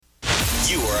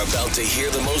You are about to hear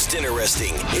the most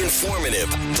interesting, informative,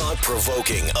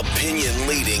 thought-provoking,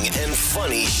 opinion-leading, and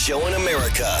funny show in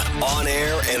America, on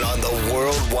air and on the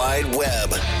World Wide Web.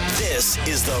 This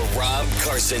is the Rob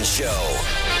Carson Show.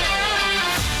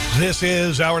 This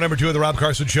is hour number 2 of the Rob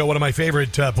Carson Show, one of my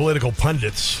favorite political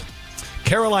pundits.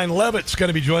 Caroline Leavitt's going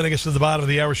to be joining us at the bottom of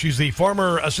the hour. She's the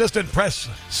former assistant press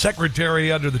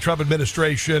secretary under the Trump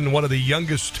administration, one of the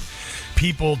youngest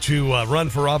people to run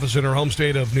for office in her home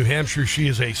state of New Hampshire. She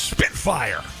is a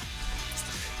spitfire,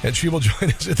 and she will join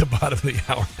us at the bottom of the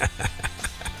hour.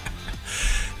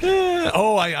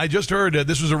 I just heard,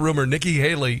 this was a rumor, Nikki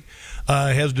Haley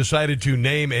has decided to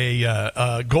name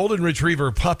a golden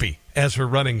retriever puppy as her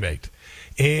running mate,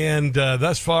 and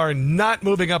thus far not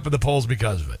moving up in the polls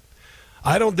because of it.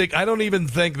 I don't even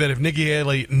think that if Nikki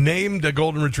Haley named a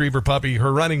golden retriever puppy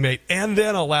her running mate and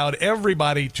then allowed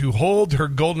everybody to hold her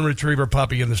golden retriever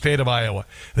puppy in the state of Iowa,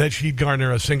 that she'd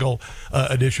garner a single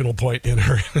additional point in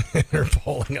her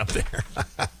polling up there.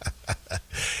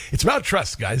 It's about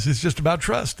trust, guys. It's just about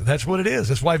trust. That's what it is.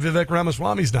 That's why Vivek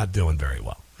Ramaswamy's not doing very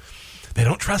well. They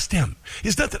don't trust him.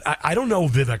 It's not that I don't know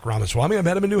Vivek Ramaswamy. I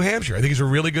met him in New Hampshire. I think he's a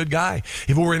really good guy. If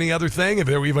it were any other thing, if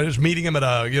I was meeting him at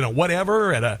a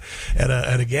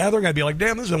gathering, I'd be like,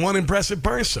 damn, this is one impressive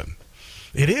person.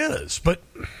 It is, but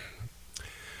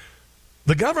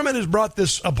the government has brought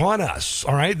this upon us.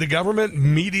 All right, the government,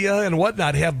 media, and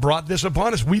whatnot have brought this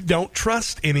upon us. We don't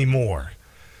trust anymore.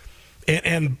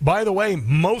 And by the way,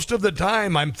 most of the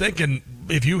time, I'm thinking,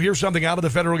 if you hear something out of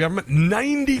the federal government,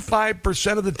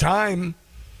 95% of the time,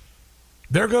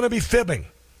 they're going to be fibbing.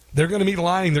 They're going to be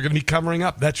lying. They're going to be covering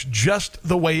up. That's just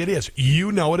the way it is.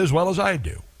 You know it as well as I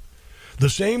do. The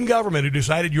same government who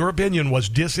decided your opinion was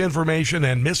disinformation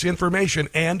and misinformation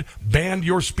and banned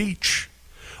your speech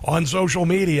on social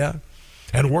media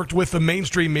and worked with the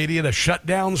mainstream media to shut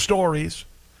down stories.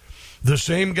 The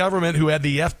same government who had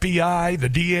the FBI, the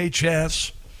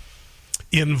DHS,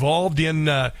 involved in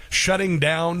shutting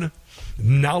down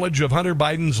knowledge of Hunter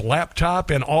Biden's laptop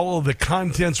and all of the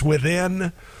contents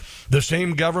within. The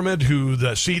same government who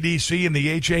the CDC and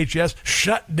the HHS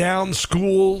shut down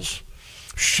schools,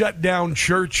 shut down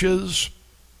churches,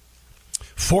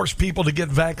 forced people to get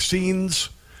vaccines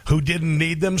who didn't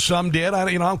need them. Some did.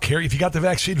 I don't care if you got the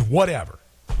vaccine, whatever.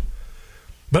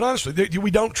 But honestly,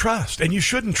 we don't trust, and you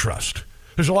shouldn't trust.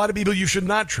 There's a lot of people you should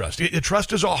not trust.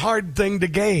 Trust is a hard thing to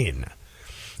gain.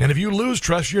 And if you lose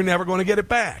trust, you're never going to get it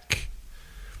back.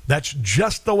 That's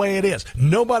just the way it is.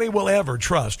 Nobody will ever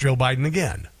trust Joe Biden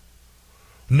again.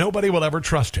 Nobody will ever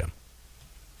trust him.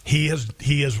 He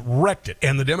has wrecked it,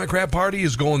 and the Democrat Party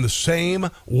is going the same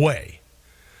way.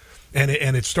 And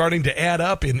it's starting to add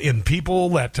up in people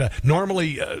that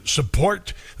normally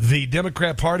support the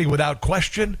Democrat Party without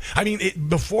question. I mean,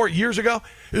 before, years ago,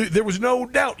 there was no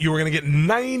doubt you were going to get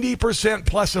 90%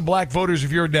 plus of black voters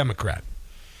if you're a Democrat.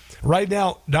 Right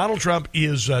now, Donald Trump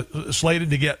is slated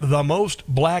to get the most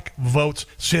black votes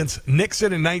since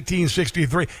Nixon in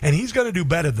 1963, and he's going to do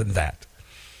better than that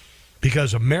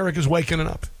because America's waking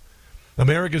up.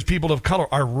 America's people of color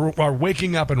are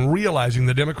waking up and realizing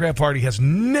the Democrat Party has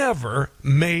never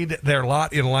made their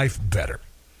lot in life better.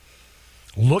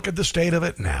 Look at the state of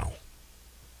it now.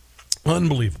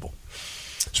 Unbelievable.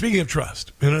 Speaking of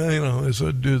trust,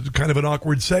 it's kind of an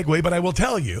awkward segue, but I will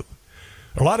tell you,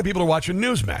 a lot of people are watching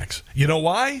Newsmax. You know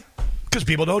why? Because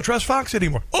people don't trust Fox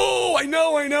anymore. Oh, I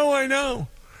know.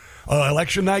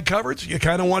 Election night coverage, you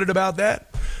kind of wondered about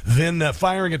that. Then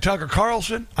firing of Tucker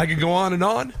Carlson, I could go on and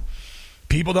on.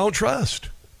 People don't trust.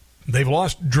 They've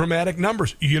lost dramatic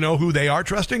numbers. You know who they are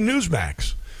trusting?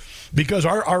 Newsmax. Because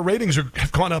our ratings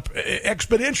have gone up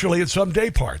exponentially at some day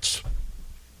parts.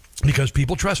 Because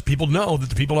people trust. People know that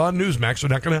the people on Newsmax are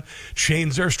not going to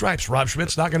change their stripes. Rob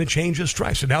Schmidt's not going to change his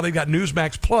stripes. And now they've got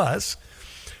Newsmax Plus,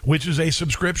 which is a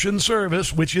subscription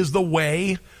service, which is the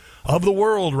way of the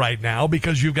world right now,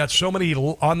 because you've got so many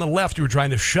on the left who are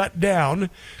trying to shut down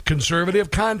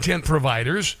conservative content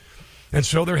providers. And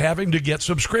so they're having to get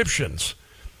subscriptions.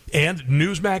 And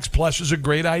Newsmax Plus is a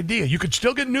great idea. You could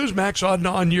still get Newsmax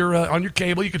on your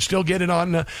cable. You could still get it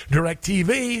on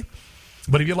DirecTV.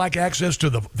 But if you like access to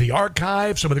the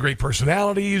archive, some of the great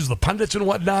personalities, the pundits and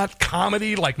whatnot,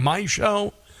 comedy like my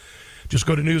show, just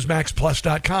go to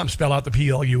NewsmaxPlus.com. Spell out the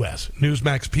PLUS.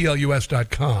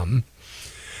 NewsmaxPLUS.com.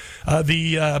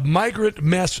 The migrant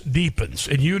mess deepens,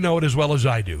 and you know it as well as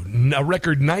I do. A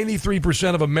record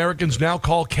 93% of Americans now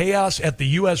call chaos at the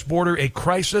U.S. border a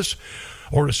crisis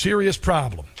or a serious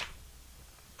problem.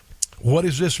 What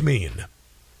does this mean?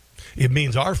 It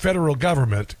means our federal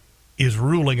government is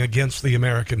ruling against the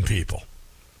American people.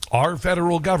 Our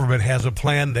federal government has a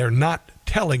plan they're not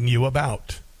telling you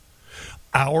about.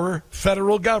 Our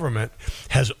federal government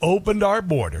has opened our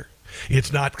border.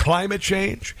 It's not climate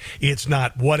change. It's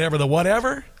not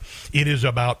whatever. It is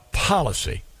about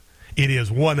policy. It is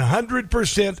 100%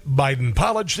 Biden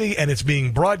policy, and it's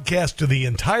being broadcast to the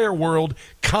entire world.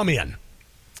 Come in.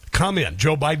 Come in.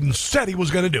 Joe Biden said he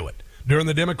was going to do it during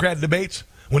the Democrat debates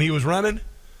when he was running.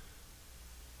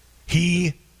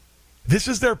 This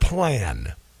is their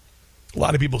plan. A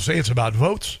lot of people say it's about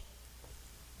votes.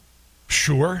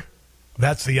 Sure,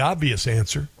 that's the obvious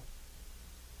answer.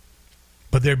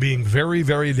 But they're being very,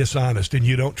 very dishonest, and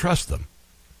you don't trust them.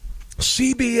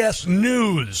 CBS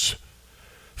News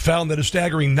found that a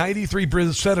staggering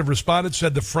 93% of respondents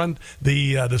said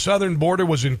the southern border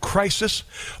was in crisis,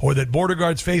 or that border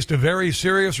guards faced a very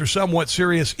serious or somewhat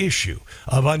serious issue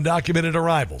of undocumented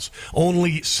arrivals.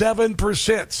 Only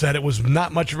 7% said it was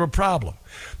not much of a problem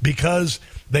because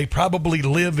they probably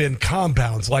live in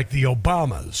compounds like the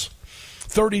Obamas.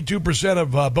 32%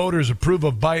 of voters approve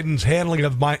of Biden's handling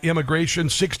of immigration.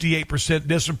 68%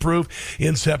 disapprove.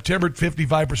 In September,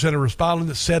 55% of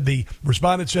respondents said the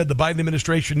Biden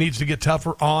administration needs to get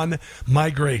tougher on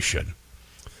migration.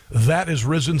 That has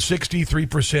risen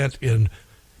 63%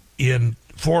 in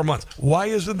 4 months. Why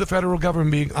isn't the federal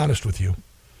government being honest with you?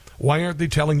 Why aren't they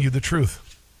telling you the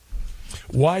truth?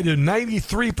 Why do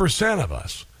 93% of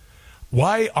us?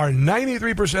 Why are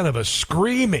 93% of us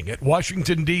screaming at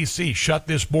Washington, D.C., shut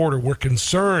this border? We're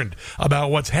concerned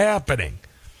about what's happening.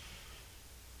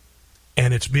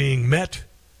 And it's being met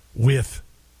with,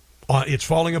 it's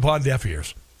falling upon deaf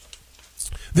ears.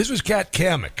 This is Kat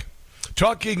Kamek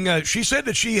talking. She said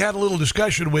that she had a little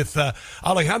discussion with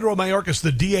Alejandro Mayorkas,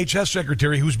 the DHS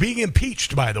secretary, who's being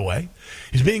impeached, by the way.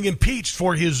 He's being impeached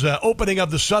for his opening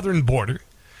of the southern border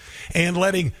and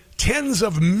letting tens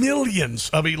of millions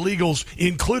of illegals,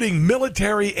 including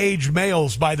military-age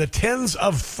males, by the tens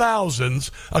of thousands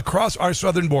across our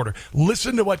southern border.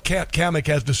 Listen to what Kat Kamek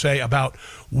has to say about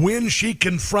when she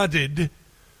confronted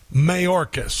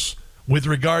Mayorkas with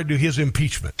regard to his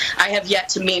impeachment. I have yet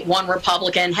to meet one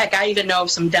Republican. Heck, I even know of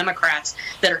some Democrats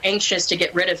that are anxious to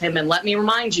get rid of him. And let me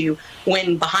remind you,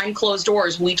 when behind closed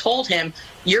doors, we told him,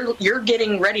 you're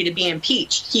getting ready to be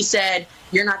impeached. He said,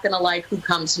 you're not going to like who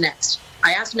comes next.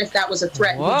 I asked him if that was a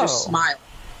threat, and he just smiled.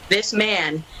 This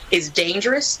man is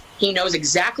dangerous. He knows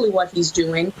exactly what he's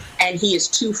doing, and he is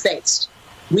two-faced.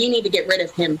 We need to get rid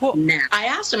of him now. I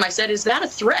asked him, I said, is that a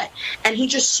threat? And he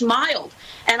just smiled.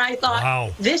 And I thought,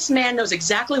 wow, this man knows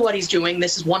exactly what he's doing.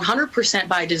 This is 100%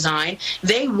 by design.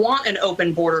 They want an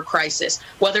open border crisis,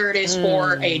 whether it is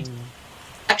for a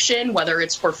election, whether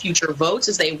it's for future votes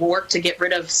as they work to get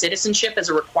rid of citizenship as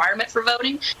a requirement for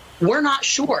voting. We're not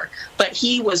sure, but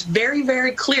he was very,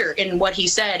 very clear in what he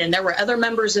said, and there were other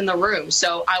members in the room.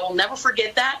 So I will never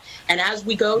forget that. And as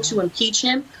we go to impeach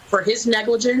him for his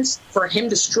negligence, for him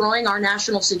destroying our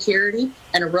national security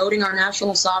and eroding our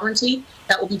national sovereignty,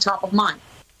 that will be top of mind.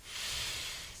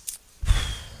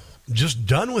 Just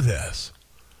done with this.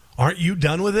 Aren't you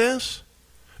done with this?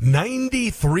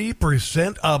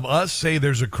 93% of us say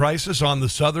there's a crisis on the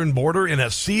southern border in a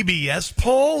CBS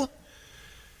poll.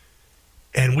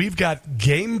 And we've got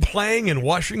game playing in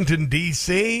Washington,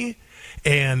 D.C.,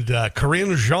 and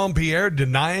Karine Jean-Pierre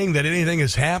denying that anything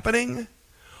is happening.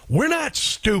 We're not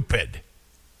stupid.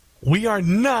 We are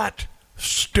not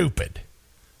stupid.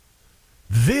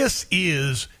 This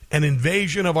is an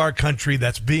invasion of our country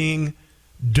that's being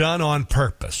done on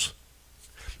purpose.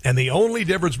 And the only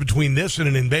difference between this and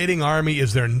an invading army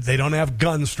is they don't have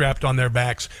guns strapped on their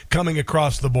backs coming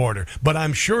across the border. But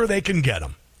I'm sure they can get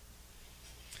them.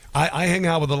 I hang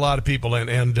out with a lot of people,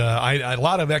 and a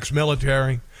lot of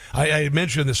ex-military. I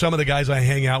mentioned that some of the guys I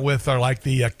hang out with are like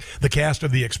the cast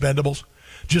of The Expendables,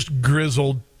 just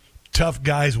grizzled, tough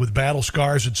guys with battle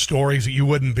scars and stories that you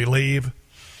wouldn't believe.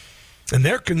 And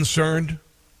they're concerned,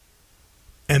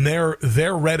 and they're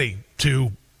ready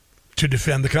to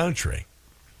defend the country.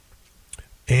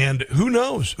 And who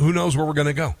knows where we're going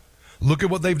to go. Look at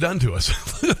what they've done to us.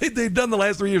 They've done the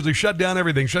last 3 years. They shut down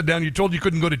everything. You told you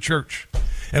couldn't go to church.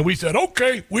 And we said,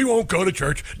 okay, we won't go to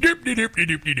church.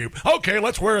 Doop-de-doop-de-doop-de-doop. Okay,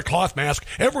 let's wear a cloth mask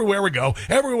everywhere we go.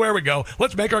 Everywhere we go.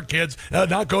 Let's make our kids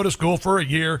not go to school for a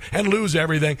year and lose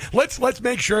everything. Let's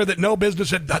make sure that no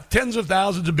business, tens of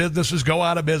thousands of businesses go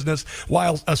out of business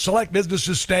while select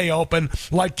businesses stay open,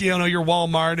 like your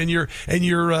Walmart and your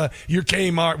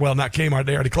Kmart. Well, not Kmart,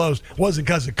 they already closed. It wasn't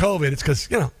because of COVID. It's because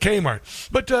Kmart.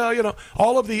 But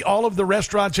all of the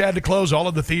restaurants had to close. All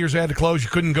of the theaters had to close. You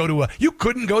couldn't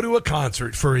go to a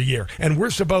concert for a year, and we're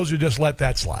supposed to just let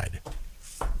that slide.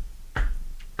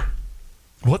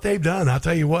 What they've done, I'll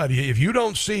tell you what, if you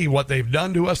don't see what they've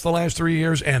done to us the last 3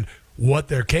 years and what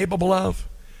they're capable of,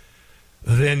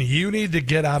 then you need to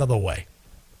get out of the way.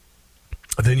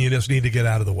 Then you just need to get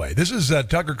out of the way. This is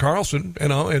Tucker Carlson,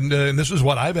 and this is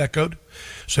what I've echoed.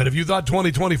 Said if you thought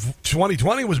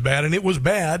 2020 was bad, and it was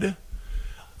bad,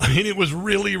 I mean, it was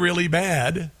really, really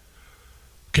bad.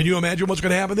 Can you imagine what's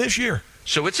going to happen this year?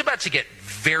 So it's about to get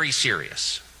very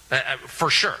serious, for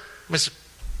sure. It's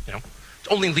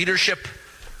only leadership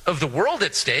of the world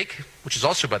at stake, which is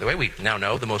also, by the way, we now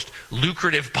know the most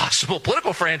lucrative possible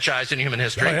political franchise in human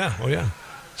history. Oh, yeah.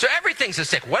 So everything's at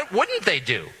stake. What wouldn't they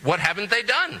do? What haven't they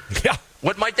done? Yeah.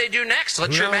 What might they do next?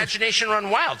 Let your imagination run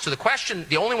wild. So the question,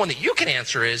 the only one that you can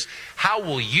answer is, how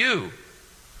will you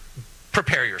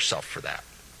prepare yourself for that?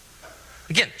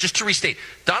 Again, just to restate,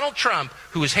 Donald Trump,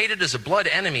 who is hated as a blood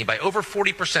enemy by over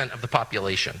 40% of the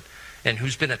population, and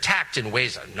who's been attacked in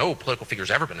ways that no political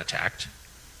figure's ever been attacked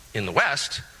in the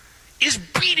West, is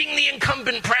beating the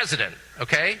incumbent president,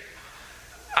 okay?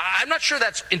 I'm not sure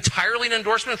that's entirely an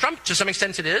endorsement of Trump. To some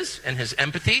extent it is, and his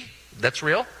empathy, that's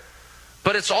real.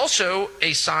 But it's also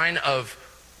a sign of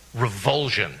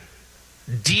revulsion,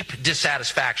 deep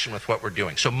dissatisfaction with what we're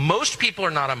doing. So most people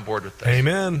are not on board with this.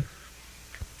 Amen.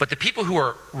 But the people who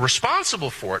are responsible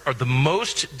for it are the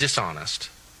most dishonest,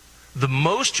 the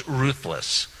most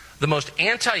ruthless, the most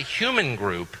anti-human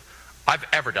group I've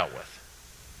ever dealt with.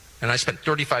 And I spent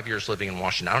 35 years living in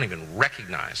Washington. I don't even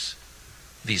recognize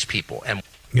these people. And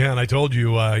I told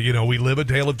you, we live a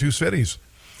tale of two cities.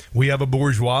 We have a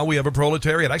bourgeois, we have a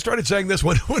proletariat. I started saying this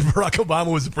when Barack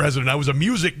Obama was the president. I was a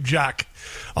music jock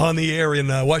on the air in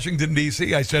Washington,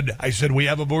 D.C. I said, we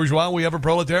have a bourgeois, we have a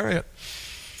proletariat.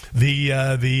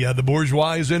 The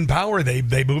bourgeois is in power.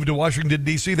 They moved to Washington,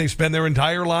 D.C. They spend their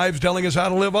entire lives telling us how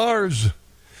to live ours.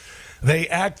 They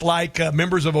act like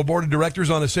members of a board of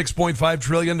directors on a $6.5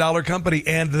 trillion company,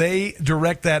 and they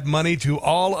direct that money to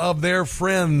all of their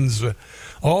friends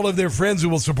who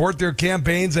will support their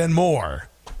campaigns and more.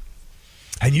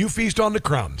 And you feast on the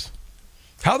crumbs.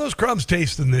 How those crumbs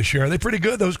tasting this year? Are they pretty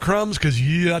good, those crumbs? Because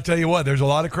I'll tell you what, there's a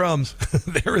lot of crumbs.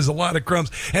 There is a lot of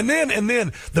crumbs. And then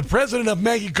the president of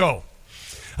Mexico,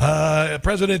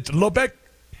 President López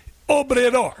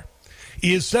Obrador,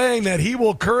 is saying that he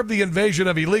will curb the invasion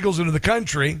of illegals into the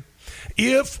country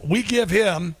if we give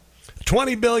him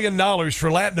 $20 billion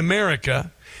for Latin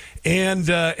America and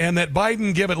that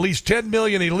Biden give at least 10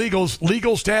 million illegals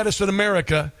legal status in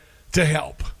America to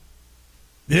help.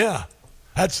 Yeah,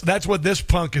 that's what this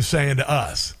punk is saying to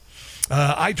us.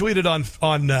 I tweeted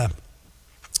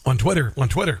on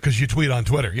Twitter because you tweet on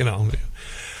Twitter,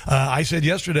 I said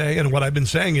yesterday, and what I've been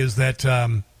saying is that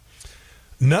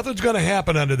nothing's going to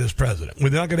happen under this president. We're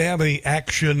not going to have any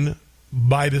action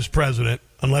by this president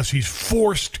unless he's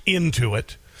forced into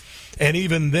it. And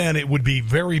even then, it would be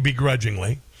very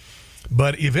begrudgingly.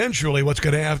 But eventually, what's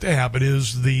going to have to happen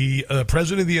is the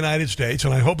president of the United States,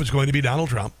 and I hope it's going to be Donald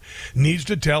Trump, needs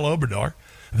to tell Obrador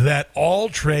that all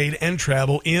trade and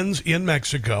travel ends in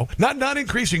Mexico, not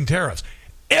increasing tariffs.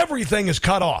 Everything is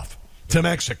cut off to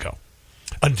Mexico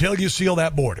until you seal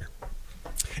that border.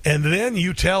 And then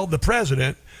you tell the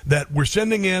president that we're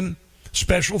sending in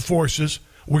special forces,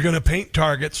 we're going to paint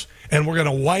targets, and we're going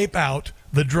to wipe out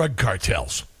the drug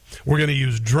cartels. We're going to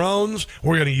use drones,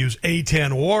 we're going to use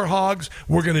A-10 Warhogs,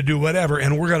 we're going to do whatever,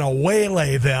 and we're going to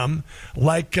waylay them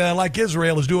like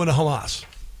Israel is doing to Hamas.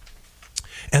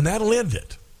 And that'll end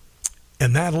it.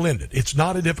 It's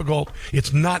not difficult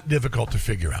to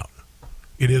figure out.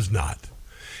 It is not.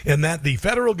 And that the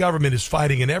federal government is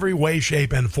fighting in every way,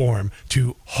 shape, and form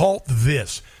to halt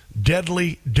this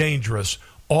deadly, dangerous,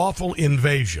 awful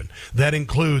invasion that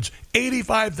includes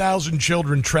 85,000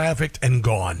 children trafficked and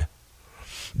gone.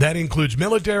 That includes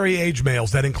military-age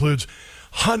males. That includes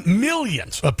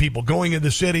millions of people going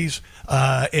into cities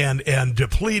and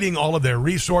depleting all of their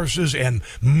resources and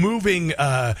moving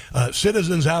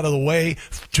citizens out of the way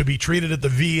to be treated at the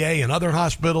VA and other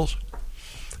hospitals.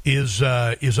 Is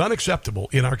unacceptable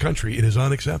in our country. It is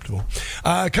unacceptable.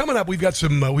 Coming up, we've got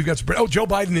some. Joe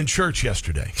Biden in church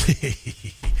yesterday.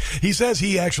 He says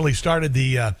he actually started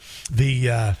the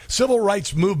civil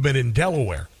rights movement in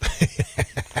Delaware.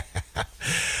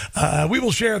 We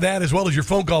will share that as well as your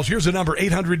phone calls. Here's the number,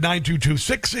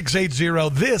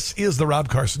 800-922-6680. This is the Rob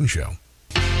Carson Show.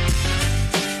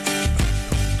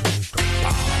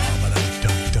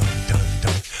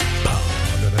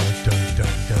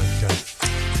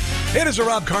 It is a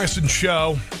Rob Carson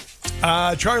Show.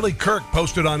 Charlie Kirk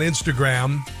posted on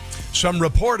Instagram some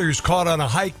reporters caught on a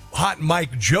high hot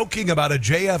mic joking about a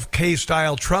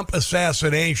JFK-style Trump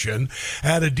assassination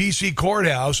at a D.C.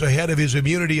 courthouse ahead of his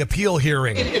immunity appeal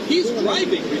hearing. If he's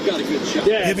driving, we've got a good shot.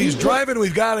 Yeah, if he's driving,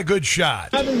 we've got a good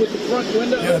shot. Driving with the front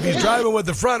window open. If he's driving with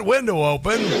the front window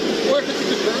open.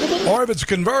 Or if it's a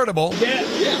convertible. Yeah.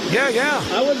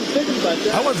 I wasn't thinking about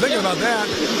that. I wasn't thinking about that.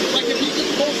 Like if he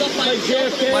just pulls up by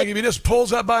JFK. Like if he just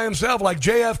pulls up by himself like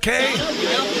JFK.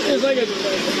 It's like a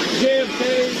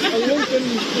JFK, a Lincoln.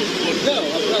 No,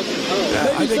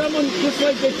 maybe someone just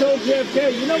like they told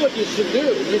JFK, you know what you should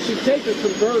do? You should take a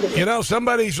convertible. You know,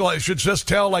 somebody should just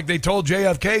tell, like they told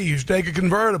JFK, you should take a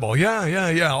convertible.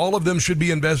 Yeah. All of them should be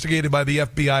investigated by the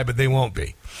FBI, but they won't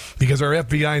be. Because our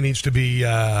FBI needs to be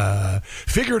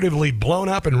figuratively blown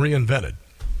up and reinvented.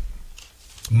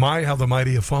 My, how the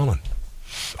mighty have fallen.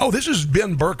 Oh, this is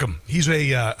Ben Burkham. He's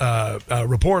a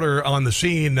reporter on the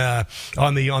scene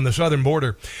on the southern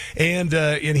border, and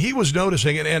he was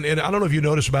noticing, and I don't know if you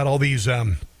notice about all these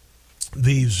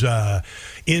NGOs,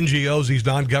 these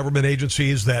non-government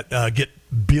agencies that get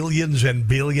billions and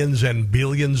billions and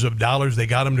billions of dollars. They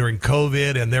got them during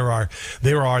COVID, and there are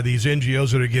these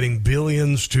NGOs that are getting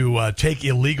billions to take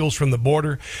illegals from the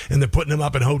border, and they're putting them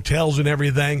up in hotels and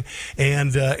everything.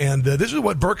 And this is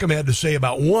what Burkham had to say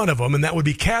about one of them, and that would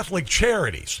be Catholic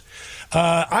Charities.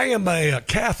 I am a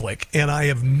Catholic, and I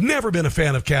have never been a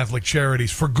fan of Catholic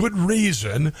Charities for good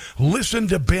reason. Listen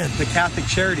to Ben. The Catholic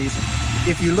Charities,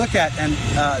 if you look at, and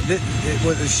it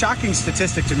was a shocking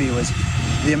statistic to me, was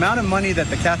the amount of money that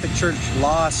the Catholic Church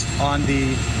lost on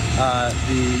the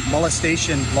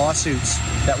molestation lawsuits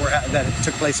that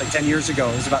took place like 10 years ago.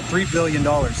 It was about $3 billion.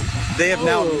 They have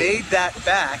now made that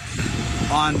back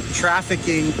on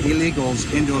trafficking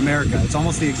illegals into America. It's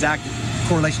almost the exact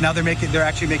correlation. Now they're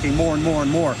actually making more and more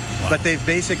and more. Wow. But they've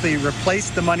basically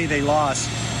replaced the money they lost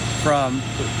from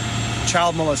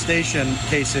child molestation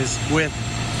cases with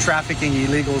trafficking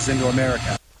illegals into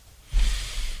America.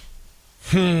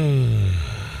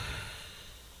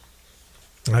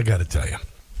 I got to tell you,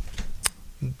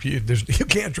 you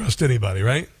can't trust anybody,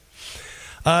 right?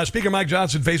 Speaker Mike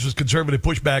Johnson faces conservative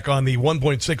pushback on the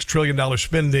 $1.6 trillion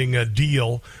spending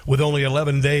deal with only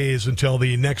 11 days until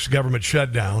the next government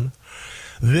shutdown.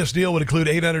 This deal would include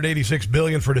 $886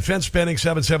 billion for defense spending,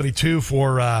 $772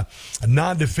 for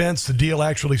non-defense. The deal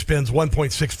actually spends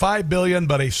 $1.65 billion,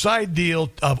 but a side deal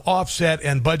of offset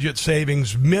and budget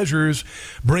savings measures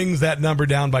brings that number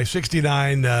down by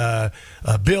 $69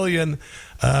 billion.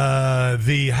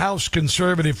 The House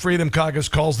Conservative Freedom Caucus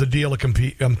calls the deal a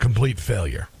complete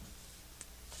failure.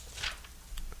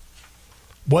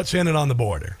 What's in it on the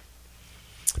border?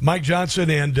 Mike Johnson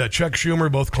and Chuck Schumer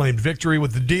both claimed victory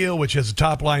with the deal, which has a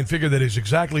top-line figure that is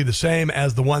exactly the same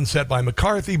as the one set by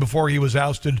McCarthy before he was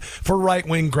ousted for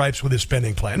right-wing gripes with his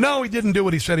spending plan. No, he didn't do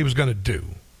what he said he was going to do.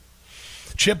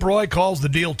 Chip Roy calls the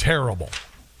deal terrible.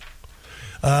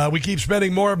 We keep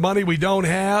spending more money we don't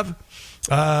have.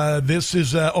 This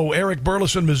is, Eric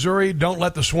Burleson, Missouri. Don't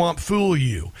let the swamp fool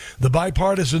you. The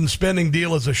bipartisan spending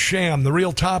deal is a sham. The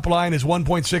real top line is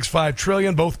 $1.65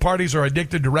 trillion. Both parties are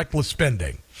addicted to reckless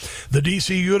spending. The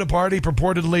D.C. Uniparty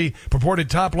purported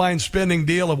top line spending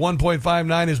deal of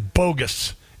 $1.59 is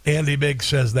bogus. Andy Biggs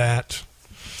says that.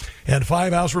 And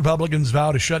 5 House Republicans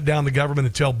vow to shut down the government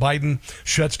until Biden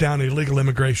shuts down illegal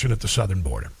immigration at the southern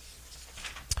border.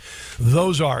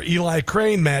 Those are Eli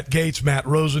Crane, Matt Gaetz, Matt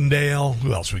Rosendale.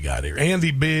 Who else we got here?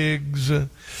 Andy Biggs. Eli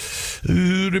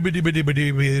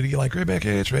Crane, Matt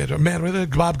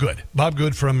Gaetz, Bob Good. Bob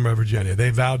Good from Virginia. They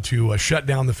vowed to shut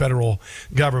down the federal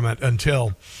government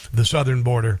until the southern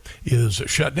border is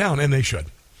shut down, and they should.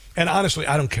 And honestly,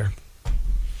 I don't care.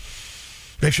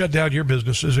 They shut down your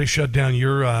businesses. They shut down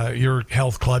your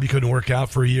health club. You couldn't work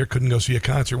out for a year, couldn't go see a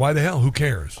concert. Why the hell? Who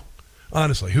cares?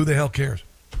 Honestly, who the hell cares?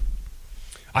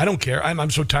 I don't care. I'm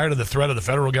so tired of the threat of the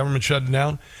federal government shutting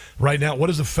down right now. What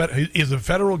is is the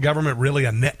federal government really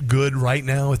a net good right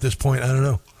now at this point? I don't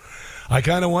know. I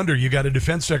kind of wonder. You got a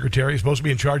defense secretary supposed to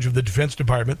be in charge of the Defense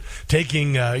Department,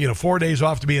 taking 4 days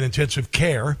off to be in intensive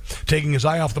care, taking his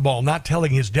eye off the ball, not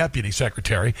telling his deputy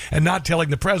secretary, and not telling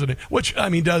the president. Which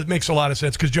makes a lot of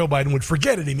sense because Joe Biden would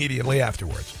forget it immediately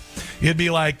afterwards. He'd be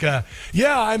like, I'm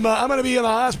going to be in the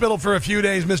hospital for a few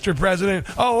days, Mr. President.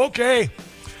 Oh, okay.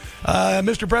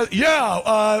 Mr. President,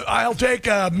 I'll take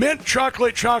a mint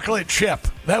chocolate chip.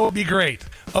 That would be great.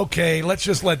 Okay, let's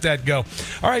just let that go.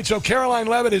 All right, so Caroline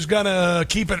Levitt is going to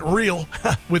keep it real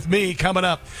with me coming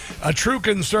up. A true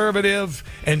conservative,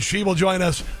 and she will join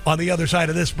us on the other side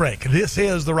of this break. This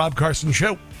is The Rob Carson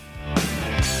Show.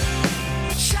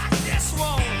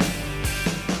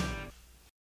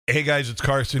 Hey guys, it's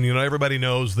Carson. You know, everybody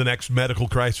knows the next medical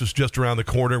crisis just around the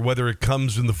corner, whether it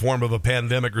comes in the form of a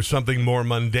pandemic or something more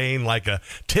mundane like a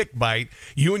tick bite.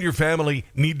 You and your family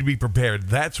need to be prepared.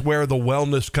 That's where the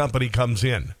Wellness Company comes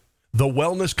in. The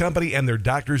Wellness Company and their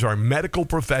doctors are medical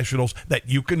professionals that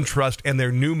you can trust, and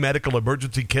their new medical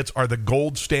emergency kits are the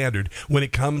gold standard when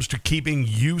it comes to keeping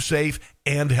you safe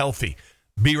and healthy.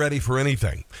 Be ready for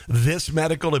anything. This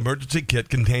medical emergency kit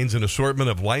contains an assortment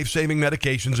of life-saving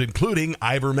medications, including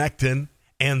ivermectin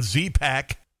and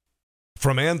Z-Pak.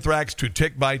 From anthrax to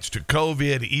tick bites to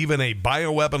COVID, even a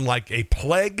bioweapon like a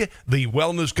plague, the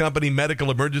Wellness Company Medical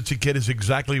Emergency Kit is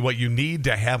exactly what you need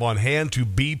to have on hand to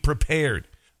be prepared.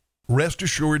 Rest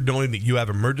assured knowing that you have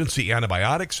emergency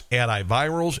antibiotics,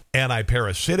 antivirals,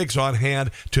 antiparasitics on hand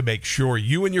to make sure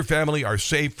you and your family are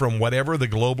safe from whatever the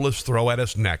globalists throw at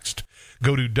us next.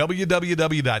 Go to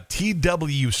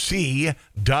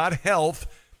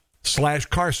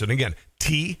twc.health/Carson. Again,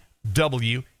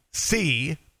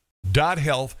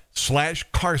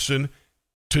 twc.health/Carson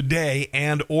today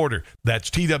and order.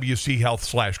 That's TWC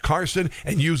Health/Carson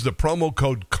and use the promo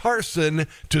code Carson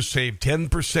to save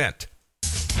 10%.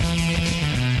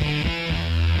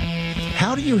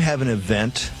 How do you have an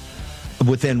event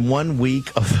within 1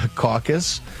 week of the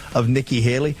caucus of Nikki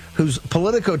Haley, whose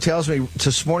Politico tells me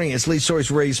this morning its lead stories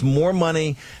raised more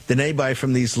money than anybody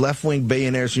from these left-wing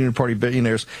billionaires, Union Party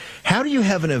billionaires? How do you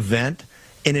have an event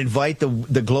and invite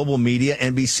the global media,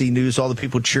 NBC News, all the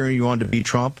people cheering you on to beat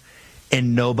Trump,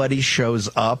 and nobody shows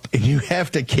up, and you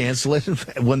have to cancel it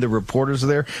when the reporters are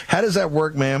there? How does that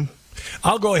work, ma'am?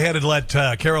 I'll go ahead and let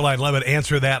Caroline Levitt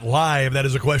answer that live. That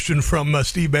is a question from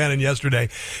Steve Bannon yesterday,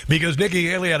 because Nikki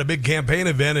Haley had a big campaign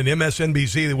event, and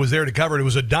MSNBC that was there to cover it. It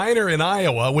was a diner in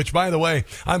Iowa, which, by the way,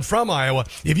 I'm from Iowa.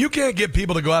 If you can't get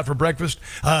people to go out for breakfast,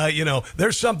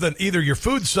 there's something. Either your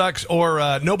food sucks or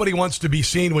nobody wants to be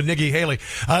seen with Nikki Haley.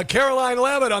 Caroline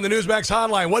Levitt on the Newsmax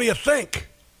Hotline. What do you think?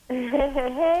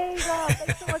 Hey, Rob,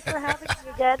 thanks so much for having me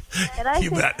again. And I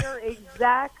think you're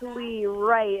exactly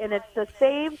right. And it's the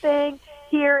same thing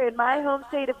here in my home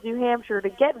state of New Hampshire, to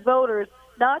get voters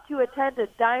not to attend a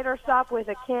diner stop with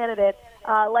a candidate.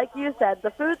 Like you said,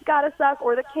 the food's got to suck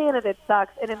or the candidate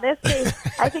sucks. And in this case,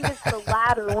 I think it's the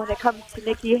latter when it comes to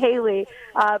Nikki Haley.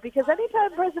 Because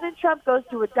anytime President Trump goes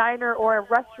to a diner or a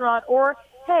restaurant or,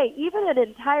 hey, even an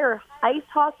entire ice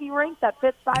hockey rink that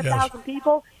fits 5,000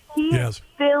 people, he's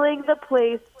filling the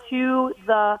place to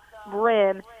the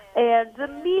brim. And the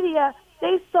media,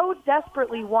 they so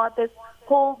desperately want this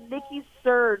whole Nikki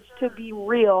surge to be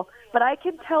real. But I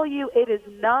can tell you it is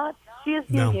not. She is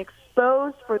being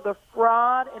exposed for the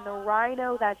fraud and the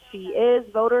rhino that she is.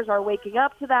 Voters are waking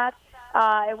up to that.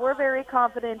 And we're very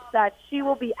confident that she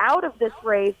will be out of this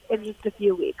race in just a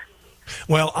few weeks.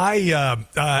 Well, I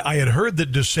had heard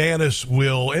that DeSantis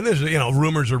will, and there's,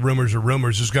 rumors,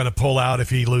 is going to pull out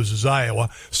if he loses Iowa.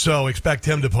 So expect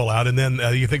him to pull out, and then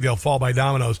you think they'll fall by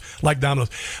dominoes, like dominoes.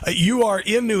 You are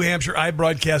in New Hampshire. I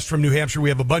broadcast from New Hampshire. We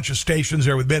have a bunch of stations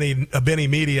there with Benny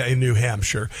Media in New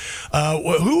Hampshire.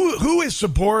 Who is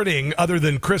supporting, other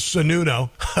than Chris Sununu,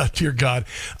 dear God,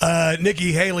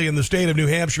 Nikki Haley in the state of New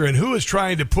Hampshire, and who is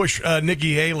trying to push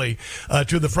Nikki Haley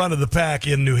to the front of the pack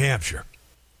in New Hampshire?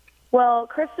 Well,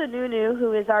 Chris Sununu,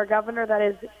 who is our governor that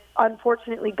is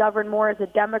unfortunately governed more as a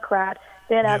Democrat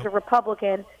than as a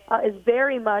Republican, is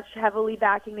very much heavily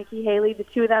backing Nikki Haley. The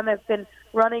two of them have been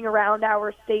running around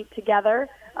our state together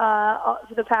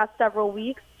for the past several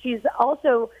weeks. She's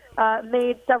also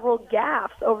made several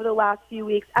gaffes over the last few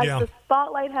weeks as the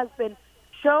spotlight has been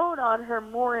shown on her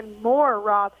more and more,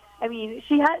 Rob. I mean,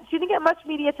 she didn't get much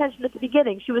media attention at the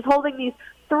beginning. She was holding these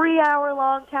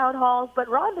 3-hour-long town halls, but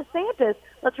Ron DeSantis,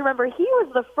 let's remember, he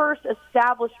was the first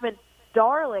establishment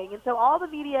darling, and so all the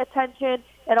media attention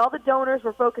and all the donors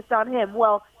were focused on him.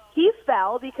 Well, he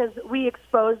fell because we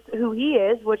exposed who he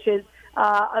is, which is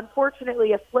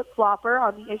unfortunately a flip-flopper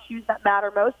on the issues that matter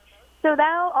most. So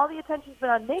now all the attention's been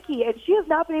on Nikki, and she has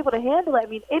not been able to handle it. I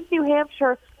mean, in New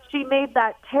Hampshire, she made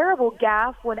that terrible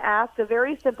gaffe when asked a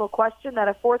very simple question that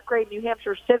a fourth-grade New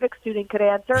Hampshire civics student could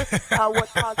answer, what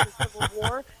caused the Civil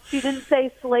War. She didn't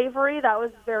say slavery. That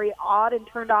was very odd and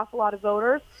turned off a lot of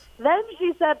voters. Then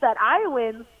she said that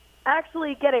Iowans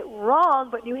actually get it wrong,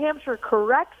 but New Hampshire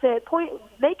corrects it,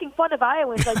 making fun of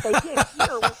Iowans like they can't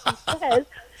hear what she says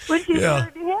when she's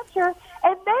here in New Hampshire.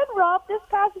 And then, Rob, this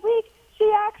past week, she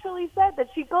actually said that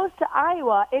she goes to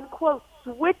Iowa and, quote,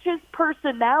 switches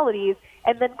personalities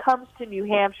and then comes to New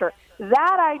Hampshire.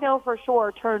 That I know for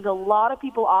sure turned a lot of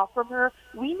people off from her.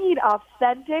 We need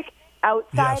authentic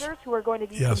outsiders who are going to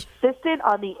be consistent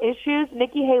on the issues.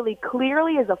 Nikki Haley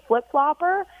clearly is a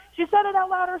flip-flopper. She said it out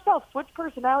loud herself. Switch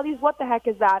personalities, what the heck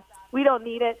is that? We don't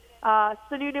need it.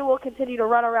 Sununu will continue to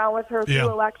run around with her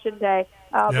through Election Day.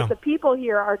 But the people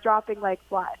here are dropping like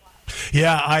flies.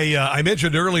 Yeah, I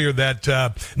mentioned earlier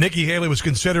that Nikki Haley was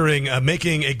considering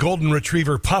making a golden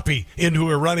retriever puppy into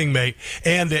her running mate,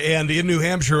 and in New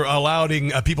Hampshire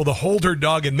allowing people to hold her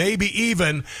dog and maybe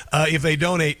even, if they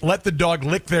donate, let the dog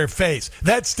lick their face.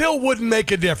 That still wouldn't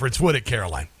make a difference, would it,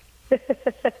 Caroline? No,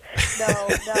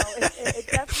 it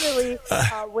definitely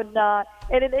would not.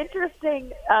 And an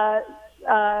interesting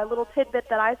little tidbit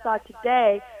that I saw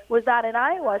today was that in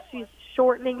Iowa, she's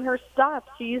shortening her stops.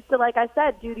 She used to, like I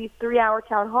said, do these 3-hour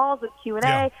town halls with Q&A.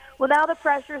 Yeah. Well, now the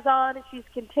pressure's on, and she's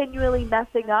continually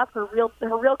messing up. Her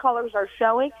real colors are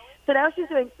showing. So now she's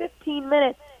doing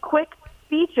 15-minute quick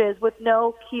speeches with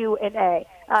no Q&A.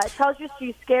 It tells you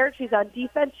she's scared. She's on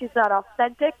defense. She's not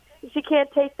authentic. She can't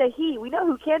take the heat. We know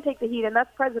who can take the heat, and that's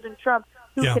President Trump,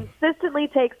 who consistently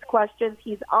takes questions.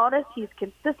 He's honest. He's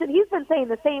consistent. He's been saying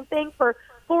the same thing for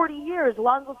 40 years,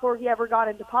 long before he ever got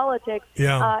into politics.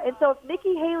 Yeah. And so if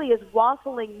Nikki Haley is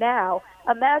waffling now,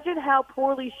 imagine how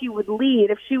poorly she would lead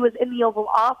if she was in the Oval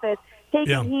Office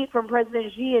taking heat from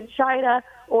President Xi in China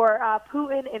or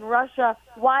Putin in Russia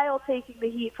while taking the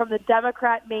heat from the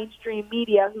Democrat mainstream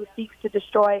media who seeks to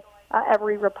destroy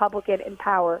every Republican in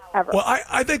power ever. Well,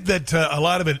 I think that a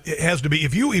lot of it has to be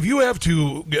if you have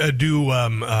to do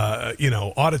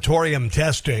auditorium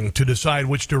testing to decide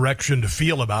which direction to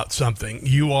feel about something,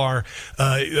 you are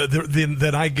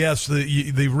then I guess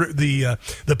the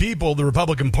people, the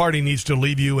Republican Party needs to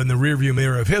leave you in the rearview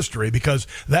mirror of history, because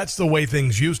that's the way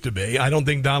things used to be. I don't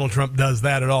think Donald Trump does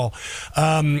that at all.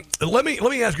 Let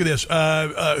me ask you this: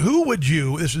 who would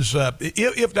you? This is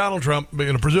if Donald Trump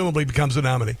presumably becomes the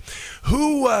nominee.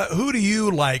 Who do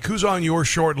you like? Who's on your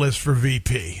short list for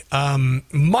VP?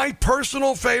 My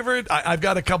personal favorite, I've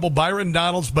got a couple, Byron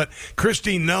Donalds, but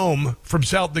Kristi Noem from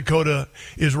South Dakota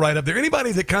is right up there.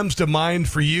 Anybody that comes to mind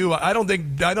for you? I don't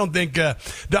think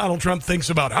Donald Trump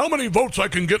thinks about how many votes I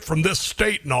can get from this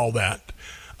state and all that.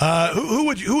 Who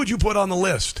would you put on the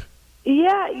list?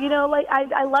 Yeah,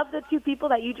 I love the two people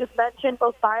that you just mentioned,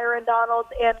 both Byron Donalds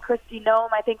and Kristi Noem.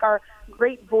 I think are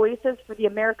great voices for the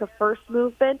America First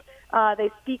movement. They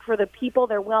speak for the people.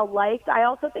 They're well-liked. I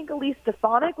also think Elise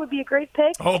Stefanik would be a great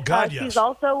pick. Oh, God, yes. She's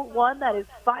also one that is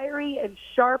fiery and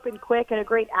sharp and quick and a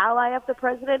great ally of the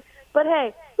president. But,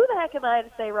 hey, who the heck am I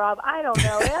to say, Rob? I don't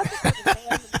know. They have to put the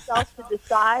man himself to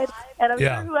decide, and I'm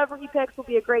sure whoever he picks will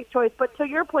be a great choice. But to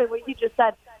your point, what you just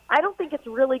said, I don't think it's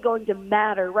really going to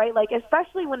matter, right? Like,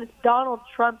 especially when it's Donald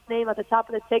Trump's name at the top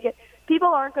of the ticket, people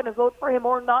aren't going to vote for him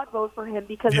or not vote for him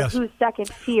because of who's second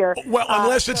tier. Well,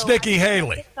 unless it's Nikki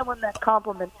Haley. Someone that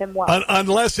compliments him well.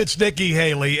 Unless it's Nikki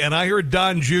Haley, and I heard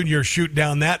Don Jr. shoot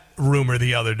down that rumor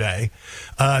the other day.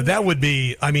 That would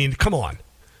be, come on.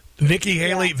 Nikki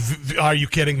Haley, are you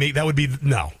kidding me? That would be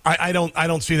no. I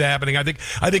don't see that happening. I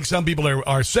think some people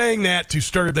are saying that to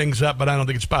stir things up, but I don't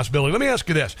think it's a possibility. Let me ask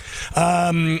you this: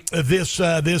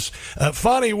 this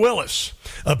Fani Willis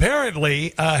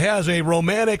apparently has a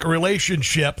romantic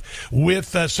relationship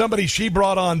with somebody she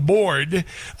brought on board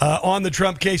on the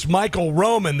Trump case, Michael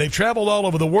Roman. They've traveled all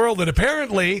over the world, and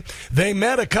apparently they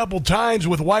met a couple times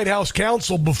with White House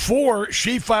counsel before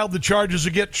she filed the charges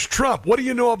against Trump. What do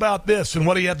you know about this, and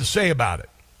what do you have to say about it?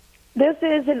 This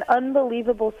is an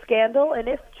unbelievable scandal, and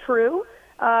if true,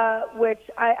 which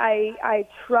I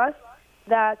trust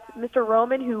that Mr.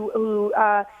 Roman, who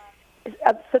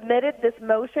submitted this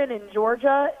motion in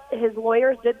Georgia, his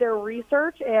lawyers did their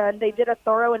research and they did a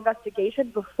thorough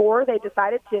investigation before they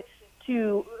decided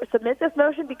to submit this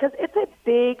motion, because it's a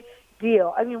big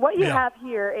deal. What you have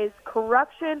here is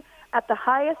corruption at the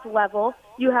highest level.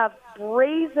 You have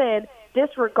brazen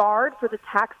disregard for the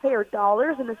taxpayer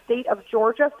dollars in the state of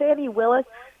Georgia. Fani Willis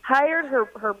hired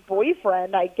her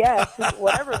boyfriend, I guess,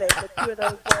 whatever the two of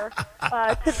those were,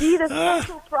 to be the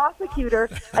special prosecutor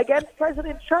against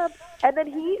President Trump. And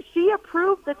then she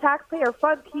approved the taxpayer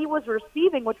funds he was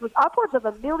receiving, which was upwards of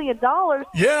 $1 million.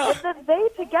 Yeah. And then they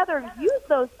together used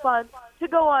those funds to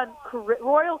go on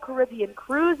Royal Caribbean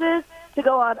cruises, to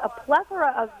go on a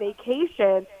plethora of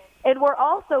vacations. And we're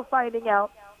also finding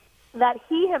out that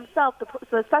he himself,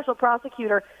 the special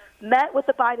prosecutor, met with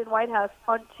the Biden White House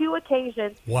on 2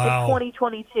 occasions in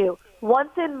 2022,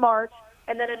 once in March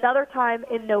and then another time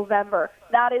in November.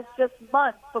 That is just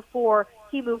months before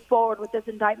he moved forward with this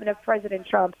indictment of President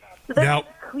Trump. So there's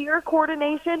clear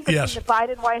coordination between the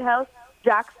Biden White House.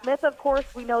 Jack Smith, of course,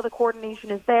 we know the coordination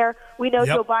is there. We know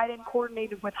Joe Biden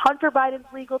coordinated with Hunter Biden's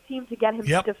legal team to get him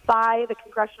to defy the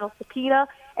congressional subpoena.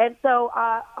 And so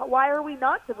why are we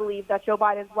not to believe that Joe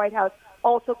Biden's White House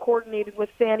also coordinated with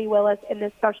Fani Willis and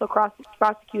this special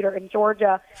prosecutor in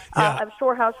Georgia? I'm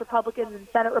sure House Republicans and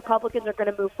Senate Republicans are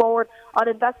going to move forward on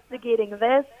investigating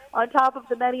this on top of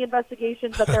the many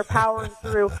investigations that they're powering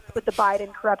through with the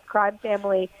Biden corrupt crime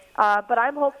family. But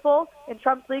I'm hopeful, and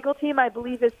Trump's legal team, I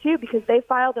believe, is too, because they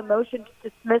filed a motion to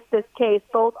dismiss this case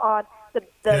both on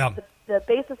the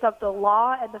basis of the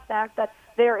law and the fact that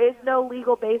there is no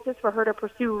legal basis for her to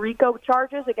pursue RICO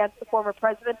charges against the former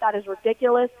president. That is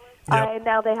ridiculous. And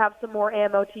now they have some more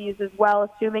ammo to use as well,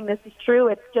 assuming this is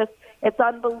true. It's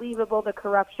unbelievable, the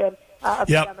corruption of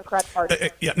the Democrat Party.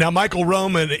 Now, Michael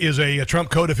Roman is a Trump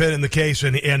co-defendant in the case,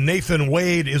 and Nathan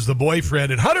Wade is the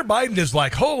boyfriend. And Hunter Biden is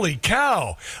like, holy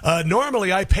cow,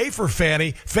 normally I pay for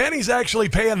Fanny. Fanny's actually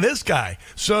paying this guy.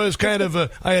 So it's kind of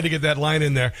I had to get that line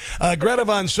in there. Greta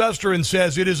Von Susteren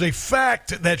says it is a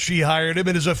fact that she hired him.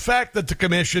 It is a fact that the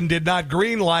commission did not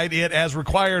greenlight it as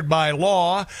required by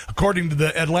law, according to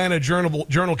the Atlanta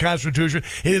Journal-Constitution.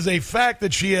 It is a fact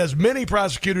that she has many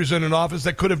prosecutors in an office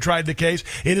that could have tried the case.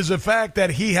 It is a fact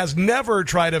that he has never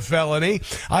tried a felony.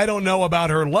 I don't know about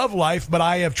her love life, but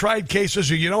I have tried cases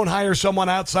where you don't hire someone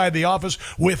outside the office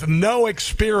with no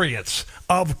experience.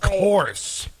 Of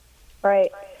course.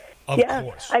 Right. Of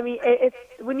course. I mean, it's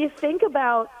when you think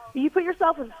about, you put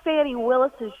yourself in Fani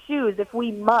Willis's shoes, if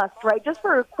we must, right? Just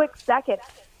for a quick second,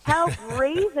 how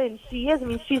brazen she is. I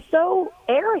mean, she's so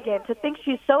arrogant to think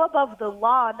she's so above the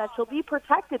law and that she'll be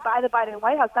protected by the Biden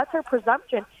White House. That's her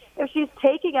presumption if she's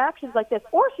taking actions like this,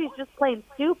 or she's just plain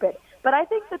stupid. But I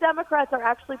think the Democrats are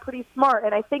actually pretty smart,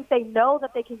 and I think they know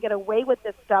that they can get away with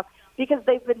this stuff because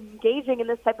they've been engaging in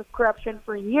this type of corruption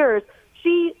for years.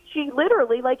 She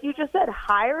literally, like you just said,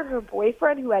 hired her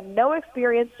boyfriend who had no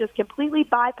experience, just completely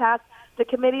bypassed the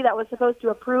committee that was supposed to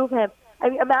approve him. I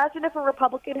mean, imagine if a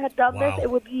Republican had done this, it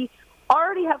would be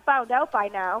already have found out by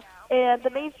now, and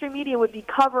the mainstream media would be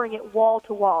covering it wall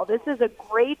to wall. This is a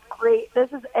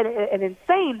this is an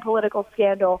insane political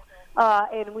scandal,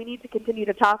 and we need to continue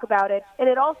to talk about it. And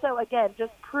it also, again,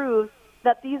 just proves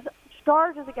that these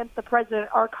charges against the president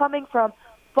are coming from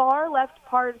far left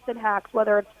partisan hacks,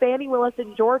 whether it's Fani Willis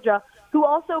in Georgia, who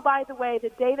also, by the way, the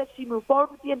day that she moved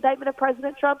forward with the indictment of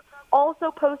President Trump,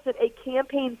 also posted a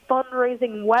campaign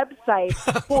fundraising website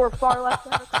for far-left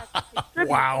Democrats to distribute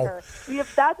to her. I mean,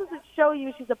 if that doesn't show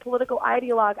you she's a political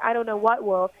ideologue, I don't know what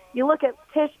will. You look at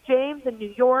Tish James in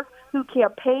New York, who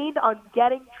campaigned on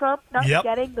getting Trump, not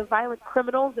getting the violent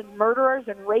criminals and murderers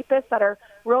and rapists that are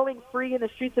roaming free in the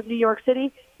streets of New York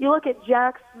City. You look at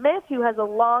Jack Smith, who has a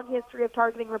long history of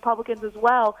targeting Republicans as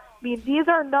well. I mean, these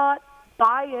are not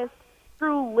biased,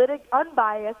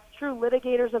 unbiased, true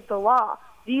litigators of the law.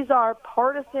 These are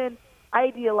partisan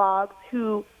ideologues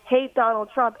who hate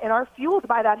Donald Trump and are fueled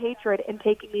by that hatred in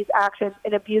taking these actions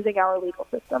and abusing our legal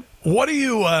system. What do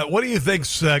you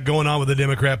think's going on with the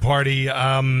Democrat Party?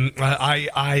 My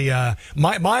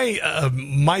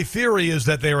theory is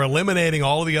that they're eliminating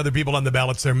all of the other people on the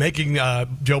ballots. They're making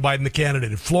Joe Biden the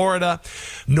candidate in Florida,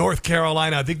 North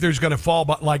Carolina. I think there's going to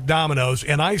fall like dominoes.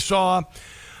 And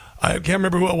I can't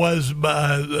remember who it was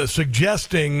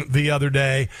suggesting the other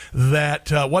day that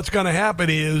what's going to happen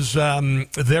is Joe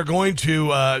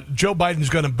Biden's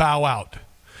going to bow out,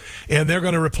 and they're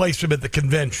going to replace him at the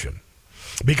convention.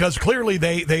 Because clearly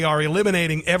they are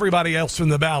eliminating everybody else from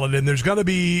the ballot, and there's going to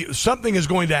be something is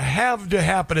going to have to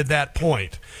happen at that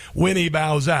point when he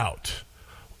bows out.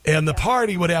 And the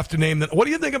party would have to name that. What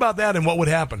do you think about that, and what would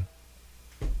happen?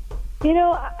 You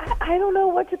know, I don't know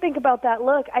what to think about that.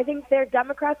 Look, I think their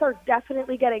Democrats are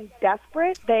definitely getting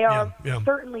desperate. They are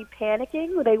certainly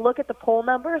panicking. They look at the poll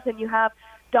numbers, and you have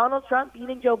Donald Trump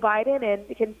beating Joe Biden in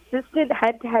consistent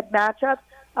head-to-head matchups,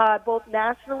 both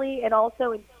nationally and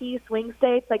also in key swing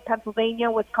states like Pennsylvania,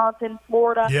 Wisconsin,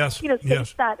 Florida.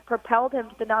 States that propelled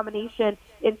him to the nomination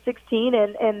in 2016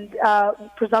 and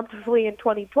presumptively in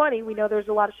 2020. We know there's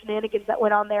a lot of shenanigans that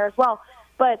went on there as well.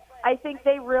 But I think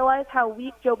they realize how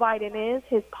weak Joe Biden is.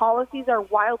 His policies are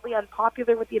wildly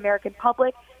unpopular with the American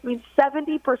public. I mean,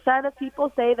 70% of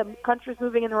people say the country's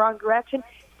moving in the wrong direction.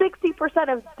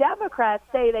 60% of Democrats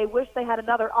say they wish they had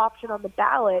another option on the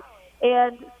ballot.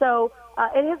 And so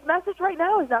and his message right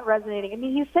now is not resonating. I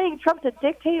mean, he's saying Trump's a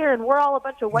dictator and we're all a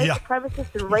bunch of white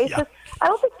supremacists and racists. I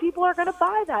don't think people are going to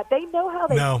buy that. They know how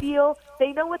they feel.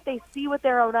 They know what they see with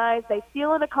their own eyes. They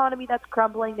feel an economy that's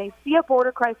crumbling. They see a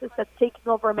border crisis that's taking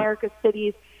over America's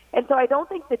cities. And so I don't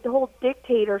think that the whole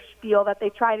dictator spiel that they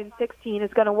tried in 2016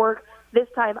 is going to work this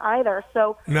time either.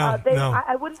 So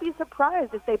I wouldn't be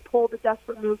surprised if they pulled a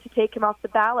desperate move to take him off the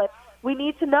ballot. we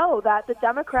need to know that the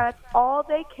Democrats, all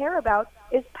they care about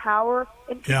is power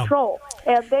and control.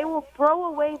 And they will throw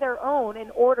away their own in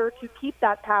order to keep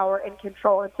that power and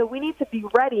control. And so we need to be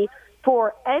ready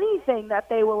for anything that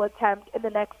they will attempt in the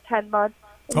next 10 months.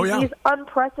 These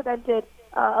unprecedented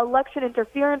election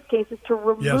interference cases to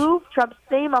remove Trump's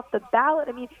name off the ballot.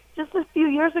 I mean, just a few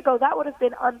years ago, that would have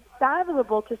been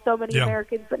unfathomable to so many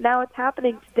Americans, but now it's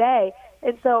happening today.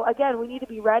 And so, again, we need to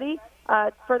be ready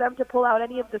for them to pull out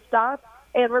any of the stops.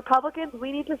 And Republicans,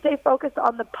 we need to stay focused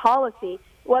on the policy,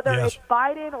 whether it's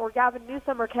Biden or Gavin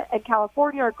Newsom in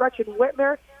California or Gretchen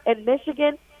Whitmer in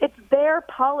Michigan. It's their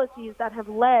policies that have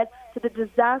led to the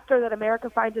disaster that America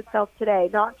finds itself today,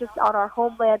 not just on our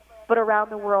homeland, but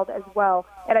around the world as well.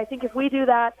 And I think if we do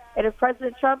that, and if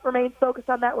President Trump remains focused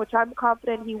on that, which I'm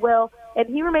confident he will, and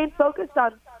he remains focused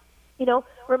on,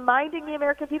 reminding the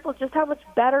American people just how much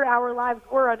better our lives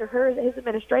were under his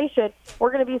administration,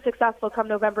 we're going to be successful come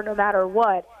November no matter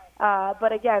what.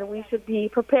 But again, we should be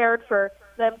prepared for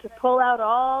them to pull out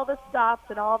all the stops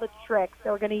and all the tricks.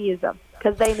 So we're going to use them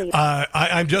because they need them.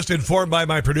 I'm just informed by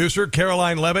my producer,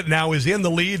 Caroline Levitt, now is in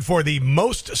the lead for the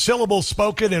most syllables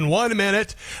spoken in 1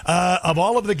 minute of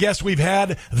all of the guests we've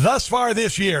had thus far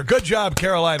this year. Good job,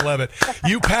 Caroline Levitt.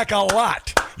 You pack a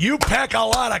lot. You pack a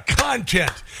lot of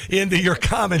content into your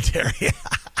commentary.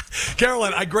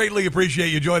 Caroline, I greatly appreciate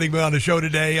you joining me on the show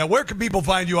today. Where can people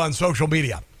find you on social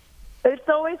media? It's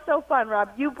always so fun, Rob.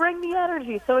 You bring the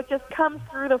energy, so it just comes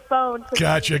through the phone.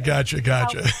 Gotcha.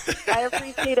 I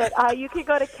appreciate it. You can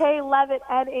go to K Levitt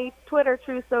NH, Twitter,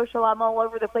 True Social. I'm all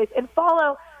over the place. And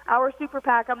follow our super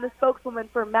PAC. I'm the spokeswoman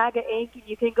for MAGA Inc. And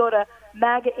you can go to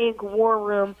MAGA Inc. War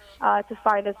Room to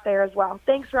find us there as well.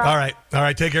 Thanks, Rob. All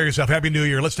right. Take care of yourself. Happy New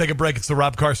Year. Let's take a break. It's the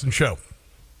Rob Carson Show.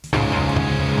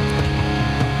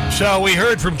 So we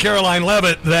heard from Caroline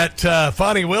Levitt that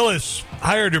Fani Willis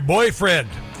hired her boyfriend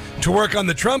to work on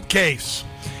the Trump case.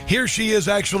 Here she is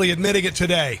actually admitting it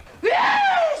today.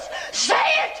 Yes! Say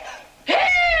it! He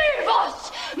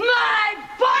was my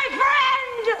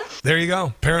boyfriend! There you go.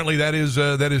 Apparently that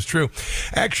is true.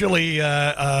 Actually,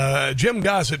 Jim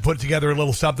Gossett put together a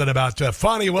little something about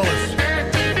Fani Willis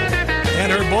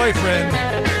and her boyfriend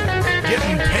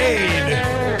getting paid.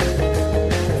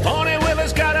 Fani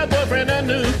Willis got a boyfriend, a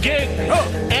new gig.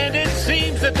 And it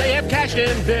seems that they have cashed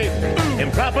in big.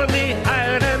 Improperly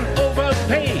hired and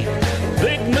overpaid.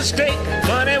 Big mistake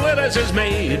Fani Willis has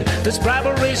made. This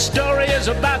bribery story is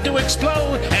about to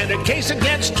explode. And a case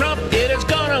against Trump, it is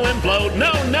gonna implode.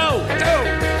 No,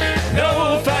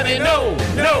 Fani, no.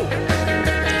 No,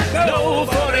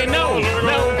 Fani, no.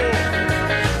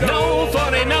 No,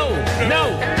 Fani, no.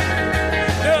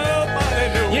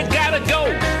 You gotta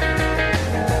go.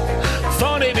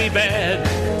 Fani be bad.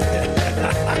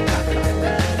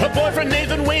 Her boyfriend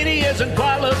Nathan Wade isn't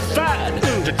qualified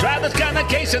to try this kind of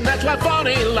case, and that's why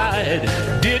Fani lied.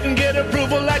 Didn't get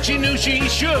approval like she knew she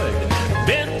should.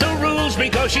 Bent the rules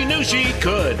because she knew she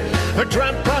could. Her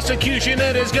Trump prosecution,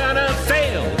 it is gonna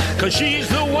fail, cause she's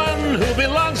the one who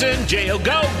belongs in jail.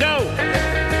 Go,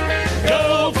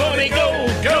 Fani, go.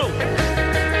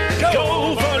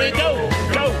 Go, Fani, go.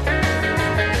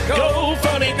 Go,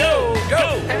 Fani, go.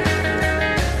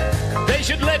 They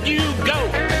should let you go.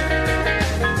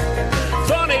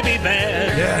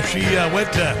 Bad. Yeah, she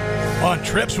went on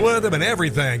trips with him and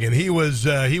everything, and he was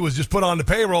just put on the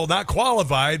payroll, not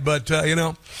qualified, but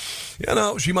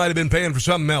she might have been paying for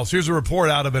something else. Here's a report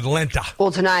out of Atlanta.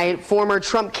 Well, tonight, former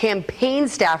Trump campaign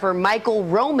staffer Michael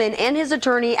Roman and his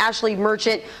attorney Ashley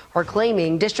Merchant are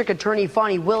claiming District Attorney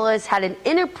Fani Willis had an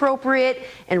inappropriate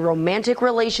and romantic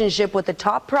relationship with the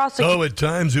top prosecutor. Oh, at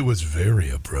times it was very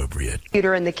appropriate.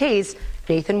 In the case,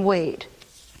 Nathan Wade.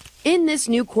 In this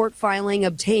new court filing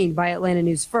obtained by Atlanta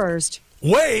News First,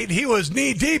 Wade, he was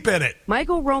knee-deep in it.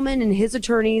 Michael Roman and his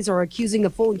attorneys are accusing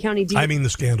a Fulton County the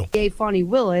scandal. Fani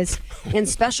Willis and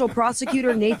Special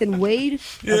Prosecutor Nathan Wade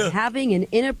of having an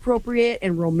inappropriate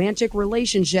and romantic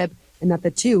relationship, and that the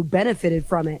two benefited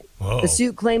from it. Whoa. The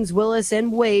suit claims Willis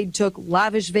and Wade took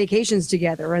lavish vacations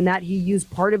together and that he used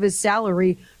part of his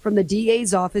salary from the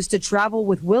DA's office to travel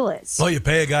with Willis. Well, you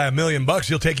pay a guy $1 million,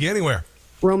 he'll take you anywhere.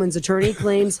 Roman's attorney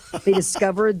claims they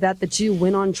discovered that the two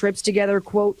went on trips together,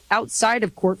 quote, outside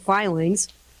of court filings.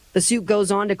 The suit goes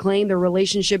on to claim their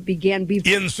relationship began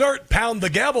Insert pound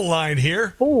the gavel line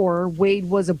here. before Wade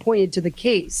was appointed to the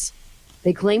case.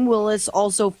 They claim Willis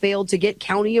also failed to get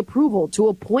county approval to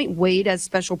appoint Wade as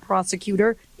special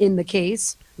prosecutor in the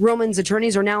case. Roman's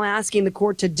attorneys are now asking the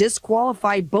court to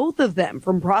disqualify both of them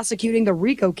from prosecuting the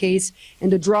RICO case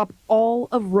and to drop all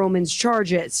of Roman's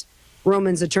charges.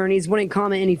 Roman's attorneys wouldn't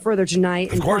comment any further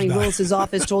tonight, and Connie Willis's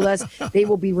office told us they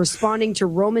will be responding to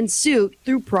Roman's suit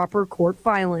through proper court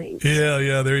filings.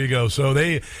 Yeah, there you go. So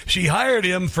she hired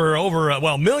him for over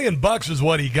 $1 million is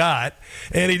what he got,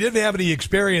 and he didn't have any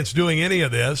experience doing any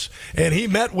of this. And he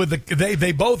met with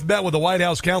they both met with the White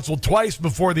House counsel twice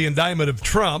before the indictment of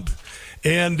Trump.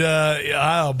 And,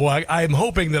 I'm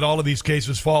hoping that all of these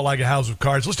cases fall like a house of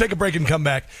cards. Let's take a break and come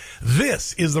back.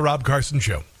 This is the Rob Carson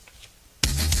Show.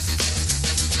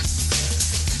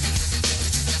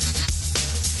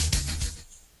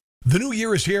 The new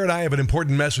year is here, and I have an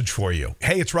important message for you.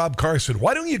 Hey, it's Rob Carson.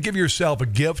 Why don't you give yourself a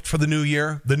gift for the new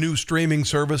year? The new streaming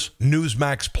service,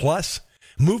 Newsmax Plus.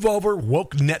 Move over,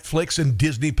 woke Netflix and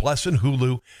Disney Plus and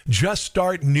Hulu. Just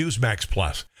start Newsmax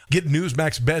Plus. Get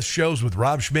Newsmax best shows with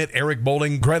Rob Schmidt, Eric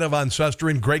Bolling, Greta Van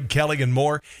Susteren, Greg Kelly, and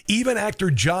more. Even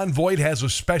actor John Voight has a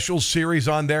special series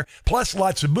on there. Plus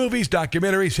lots of movies,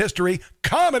 documentaries, history,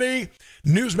 comedy.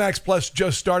 Newsmax Plus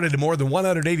just started and more than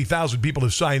 180,000 people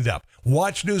have signed up.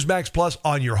 Watch Newsmax Plus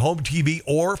on your home TV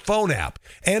or phone app.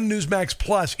 And Newsmax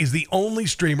Plus is the only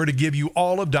streamer to give you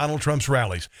all of Donald Trump's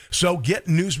rallies. So get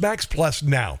Newsmax Plus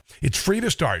now. It's free to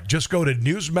start. Just go to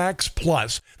Newsmax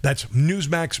Plus. That's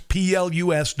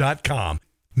NewsmaxPlus.com.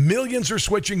 Millions are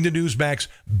switching to Newsmax.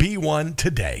 Be one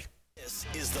today. This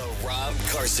is the Rob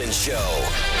Carson Show.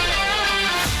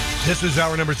 This is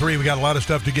hour number 3. We got a lot of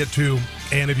stuff to get to.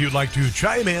 And if you'd like to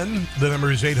chime in, the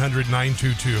number is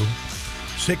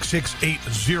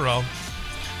 800-922-6680.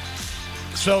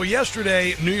 So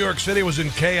yesterday, New York City was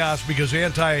in chaos because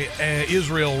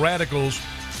anti-Israel radicals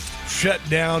shut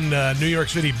down New York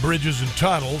City bridges and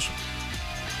tunnels.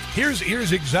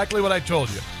 Here's exactly what I told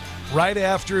you. Right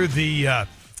after the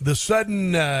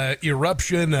sudden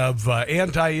eruption of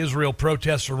anti-Israel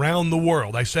protests around the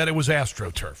world, I said it was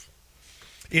AstroTurf.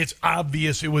 It's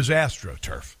obvious it was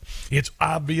AstroTurf. It's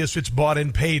obvious it's bought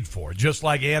and paid for, just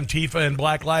like Antifa and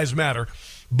Black Lives Matter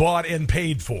bought and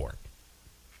paid for.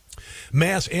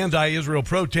 Mass anti-Israel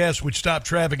protests, which stopped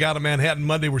traffic out of Manhattan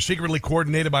Monday, were secretly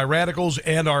coordinated by radicals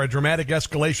and are a dramatic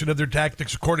escalation of their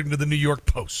tactics, according to the New York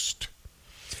Post.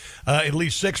 At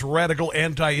least 6 radical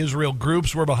anti-Israel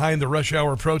groups were behind the rush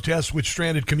hour protests, which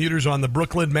stranded commuters on the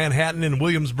Brooklyn, Manhattan, and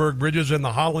Williamsburg bridges and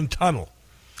the Holland Tunnel.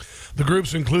 The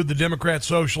groups include the Democrat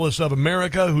Socialists of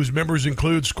America, whose members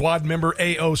include squad member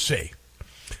AOC,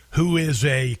 who is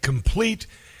a complete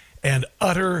and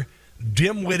utter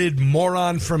dim-witted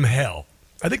moron from hell.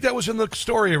 I think that was in the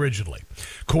story originally.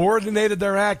 Coordinated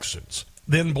their actions,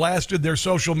 then blasted their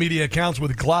social media accounts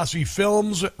with glossy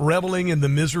films, reveling in the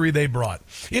misery they brought.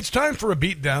 It's time for a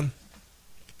beatdown.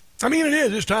 I mean, it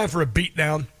is. It's time for a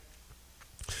beatdown.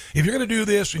 If you're going to do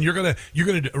this and you're going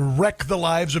to wreck the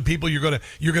lives of people, then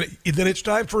it's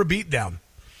time for a beatdown.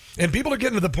 And people are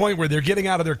getting to the point where they're getting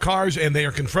out of their cars and they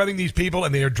are confronting these people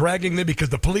and they are dragging them because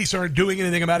the police aren't doing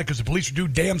anything about it because the police are too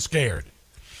damn scared.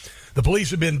 The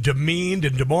police have been demeaned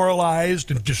and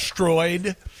demoralized and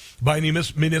destroyed by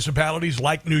municipalities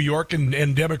like New York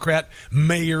and Democrat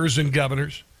mayors and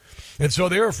governors. And so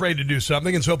they're afraid to do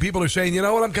something. And so people are saying, you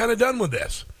know what, I'm kind of done with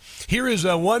this. Here is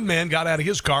one man got out of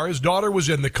his car. His daughter was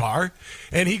in the car.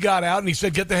 And he got out and he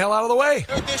said, get the hell out of the way.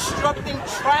 You're disrupting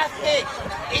traffic,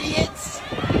 idiots.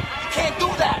 You can't do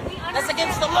that. That's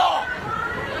against the law.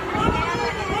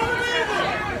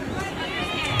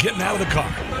 Getting out of the car.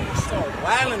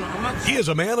 He is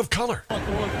a man of color.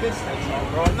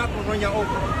 I'm not going to run you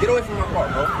over. Get away from my car,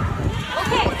 bro.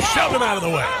 Shoved him out of the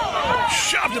way.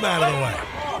 Shoved him out of the way.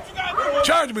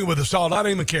 Charge me with assault. I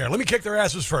don't even care. Let me kick their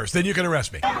asses first. Then you can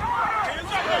arrest me. Get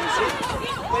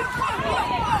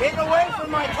away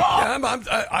from my car.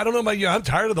 Yeah, I don't know about you. I'm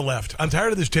tired of the left. I'm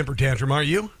tired of this temper tantrum. Aren't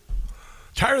you?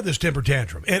 Tired of this temper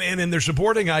tantrum. And they're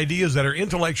supporting ideas that are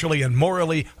intellectually and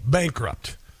morally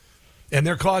bankrupt. And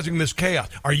they're causing this chaos.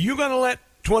 Are you going to let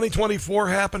 2024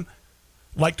 happen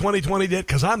like 2020 did?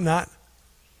 Because I'm not.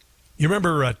 You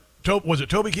remember, was it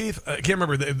Toby Keith? I can't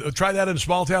remember. Try that in a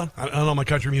small town. I don't know my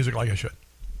country music like I should.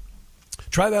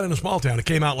 Try that in a small town. It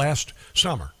came out last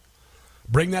summer.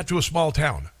 Bring that to a small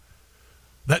town.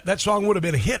 That song would have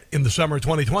been a hit in the summer of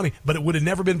 2020, but it would have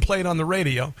never been played on the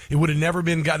radio. It would have never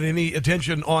been gotten any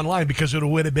attention online because it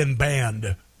would have been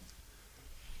banned.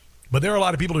 But there are a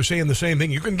lot of people who are saying the same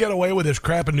thing. You can get away with this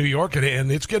crap in New York, and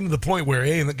it's getting to the point where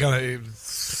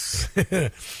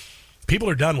people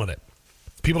are done with it.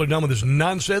 People are done with this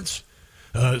nonsense,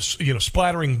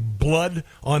 splattering blood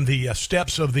on the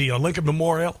steps of the Lincoln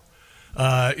Memorial,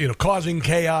 causing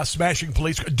chaos, smashing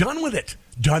police. Done with it.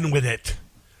 Done with it.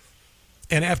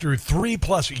 And after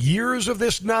 3+ years of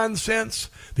this nonsense,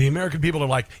 the American people are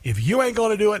like, if you ain't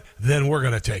going to do it, then we're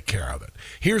going to take care of it.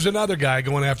 Here's another guy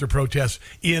going after protests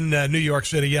in New York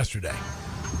City yesterday.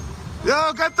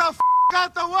 Yo, get the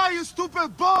out the way, you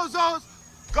stupid bozos.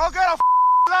 Go get a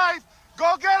life.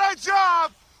 Go get a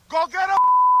job. Go get a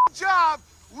job.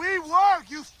 We work,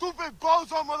 you stupid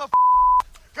bozo motherfucker.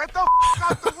 Get the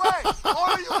out the way. All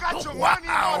of you got your money and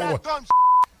all that dumb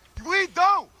We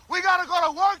don't. We got to go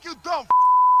to work, you dumb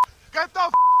Get the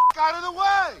out of the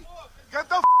way. Get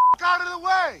the out of the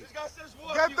way.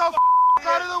 Get the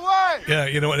out of the way. Yeah,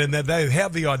 you know, and they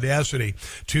have the audacity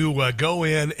to go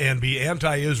in and be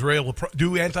anti-Israel,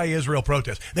 do anti-Israel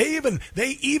protests. They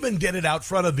even did it out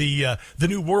front of the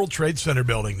new World Trade Center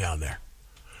building down there.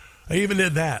 They even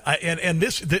did that. And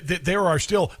there are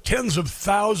still tens of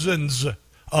thousands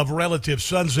of relatives,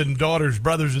 sons and daughters,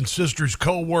 brothers and sisters,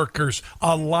 co-workers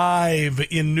alive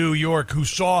in New York who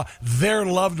saw their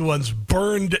loved ones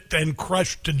burned and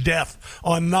crushed to death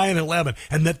on 9/11,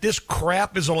 and that this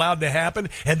crap is allowed to happen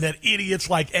and that idiots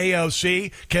like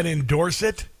AOC can endorse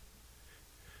it?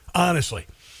 Honestly,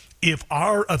 if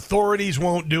our authorities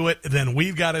won't do it, then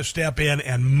we've got to step in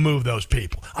and move those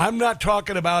people. I'm not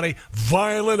talking about a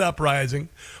violent uprising,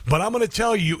 but I'm going to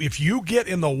tell you, if you get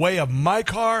in the way of my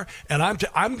car, and I'm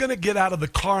going to get out of the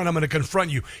car and I'm going to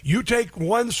confront you. You take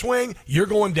one swing, you're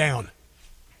going down.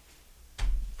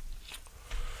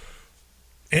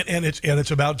 And it's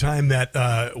about time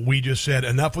that we just said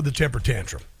enough with the temper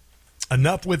tantrum.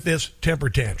 Enough with this temper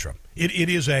tantrum. It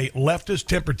is a leftist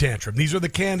temper tantrum. These are the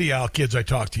candy aisle kids I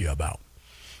talked to you about.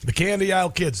 The candy aisle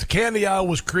kids. The candy aisle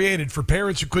was created for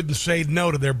parents who couldn't say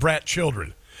no to their brat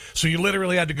children. So you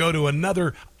literally had to go to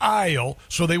another aisle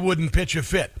so they wouldn't pitch a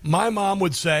fit. My mom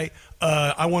would say,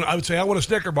 I want a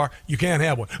Snicker bar. You can't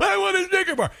have one. I want a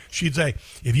Snicker bar. She'd say,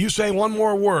 if you say one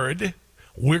more word,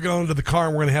 we're going to the car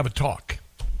and we're going to have a talk.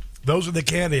 Those are the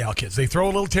candy aisle kids. They throw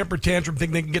a little temper tantrum,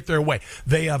 think they can get their way.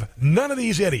 They have none of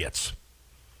these idiots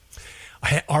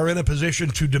are in a position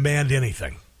to demand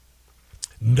anything.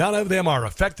 None of them are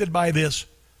affected by this.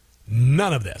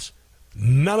 None of this.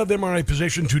 None of them are in a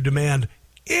position to demand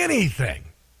anything.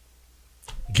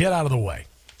 Get out of the way.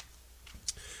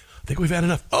 I think we've had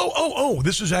enough. Oh,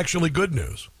 this is actually good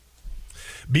news.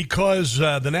 Because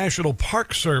the National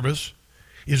Park Service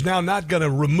is now not going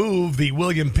to remove the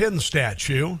William Penn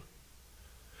statue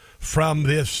from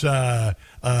this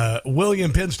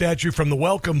William Penn statue from the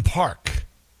Welcome Park.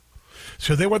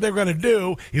 So what they're going to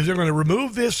do is they're going to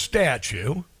remove this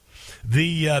statue.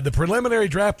 The preliminary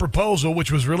draft proposal,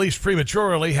 which was released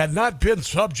prematurely, had not been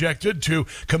subjected to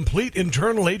complete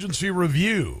internal agency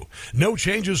review. No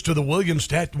changes to the William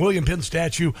Penn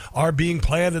statue are being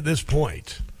planned at this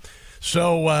point.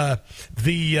 So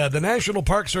the National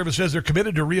Park Service says they're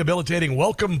committed to rehabilitating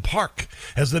Welcome Park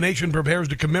as the nation prepares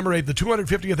to commemorate the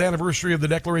 250th anniversary of the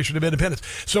Declaration of Independence.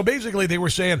 So basically, they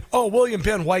were saying, "Oh, William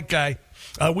Penn, white guy,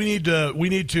 we need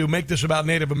to make this about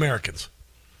Native Americans."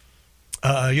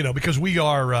 Because we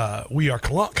are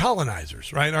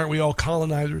colonizers, right? Aren't we all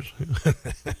colonizers?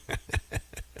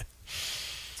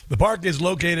 The park is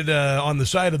located on the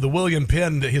site of the William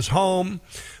Penn, his home,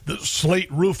 the slate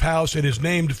roof house, and is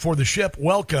named for the ship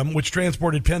Welcome, which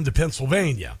transported Penn to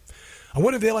Pennsylvania. I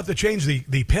wonder if they'll have to change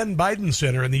the Penn Biden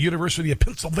Center in the University of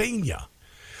Pennsylvania.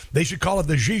 They should call it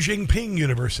the Xi Jinping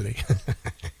University.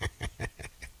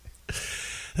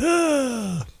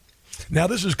 Now,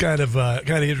 this is kind of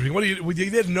interesting. What you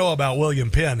didn't know about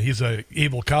William Penn? He's an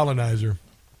evil colonizer.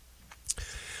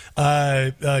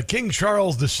 King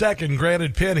Charles II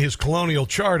granted Penn his colonial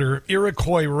charter.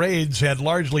 Iroquois raids had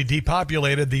largely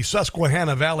depopulated the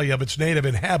Susquehanna Valley of its native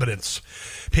inhabitants.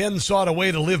 Penn sought a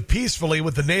way to live peacefully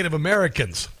with the Native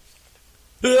Americans.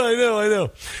 I know.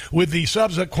 With the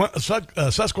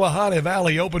Susquehanna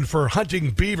Valley open for hunting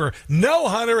beaver. No,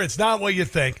 Hunter, it's not what you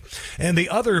think. And the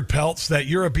other pelts that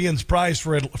Europeans prize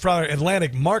for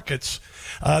Atlantic markets,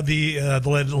 the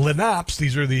Lenapes,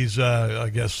 these are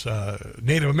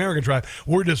Native American tribe,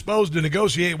 were disposed to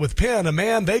negotiate with Penn, a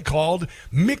man they called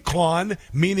Miquon,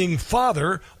 meaning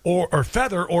father or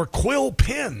feather or quill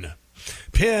Penn.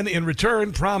 Penn, in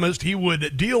return, promised he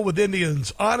would deal with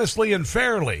Indians honestly and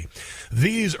fairly.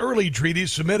 These early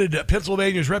treaties cemented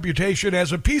Pennsylvania's reputation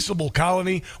as a peaceable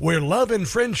colony where love and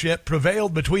friendship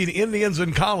prevailed between Indians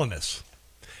and colonists.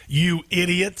 You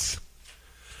idiots.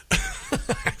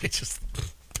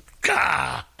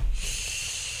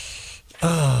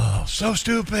 Oh, so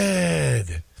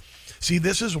stupid. See,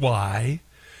 this is why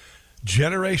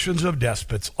generations of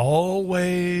despots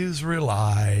always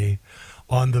rely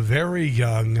on the very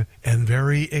young and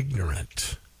very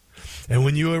ignorant. And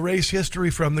when you erase history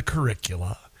from the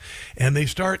curricula and they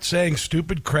start saying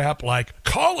stupid crap like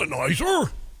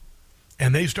colonizer,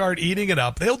 and they start eating it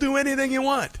up. They'll do anything you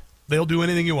want. They'll do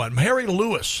anything you want. Harry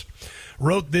Lewis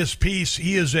wrote this piece.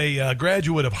 He is a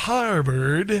graduate of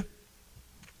Harvard,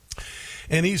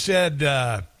 and he said,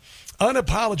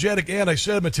 unapologetic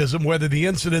anti-Semitism, whether the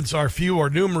incidents are few or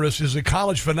numerous, is a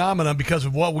college phenomenon because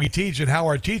of what we teach and how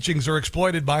our teachings are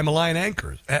exploited by malign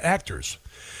actors.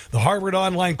 The Harvard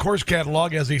Online Course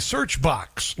Catalog has a search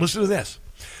box. Listen to this.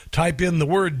 Type in the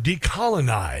word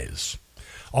decolonize.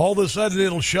 All of a sudden,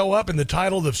 it'll show up in the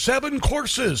title of 7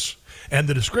 courses and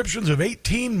the descriptions of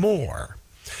 18 more.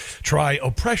 Try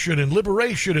oppression and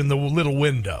liberation in the little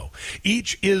window.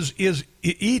 Each is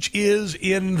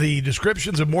in the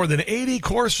descriptions of more than 80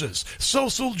 courses.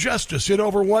 Social justice in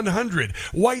over 100.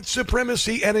 White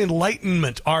supremacy and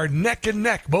enlightenment are neck and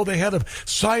neck, both ahead of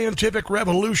scientific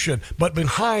revolution, but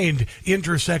behind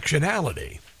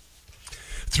intersectionality.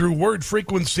 Through word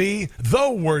frequency,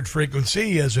 though word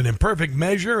frequency is an imperfect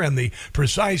measure and the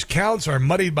precise counts are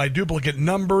muddied by duplicate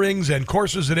numberings and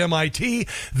courses at MIT,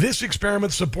 this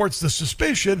experiment supports the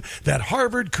suspicion that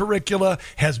Harvard curricula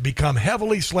has become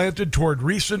heavily slanted toward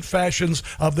recent fashions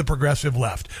of the progressive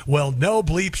left. Well, no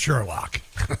bleep Sherlock.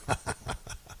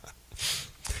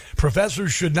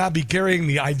 Professors should not be carrying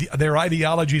their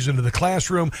ideologies into the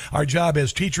classroom. Our job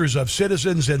as teachers of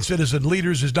citizens and citizen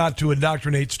leaders is not to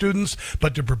indoctrinate students,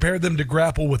 but to prepare them to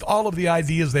grapple with all of the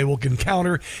ideas they will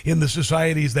encounter in the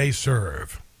societies they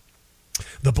serve.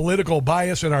 The political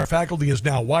bias in our faculty is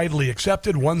now widely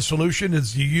accepted. One solution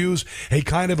is to use a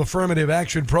kind of affirmative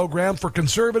action program for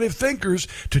conservative thinkers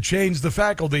to change the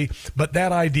faculty, but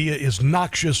that idea is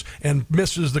noxious and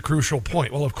misses the crucial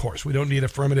point. Well, of course, we don't need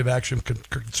affirmative action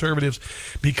conservatives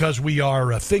because we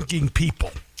are thinking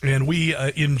people, and we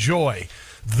enjoy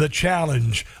the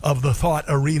challenge of the thought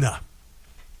arena.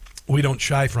 We don't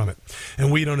shy from it,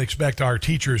 and we don't expect our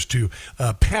teachers to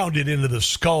pound it into the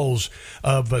skulls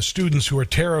of students who are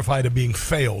terrified of being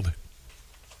failed.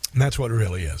 And that's what it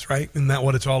really is, right? Isn't that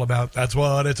what it's all about? That's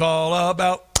what it's all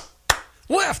about.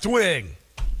 Left wing.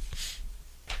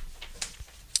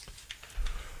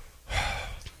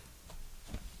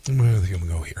 Where do I think I'm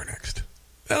going to go here next?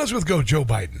 Now let's go Joe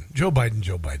Biden. Joe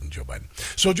Biden.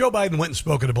 So Joe Biden went and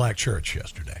spoke at a black church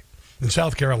yesterday in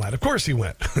South Carolina. Of course he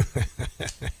went.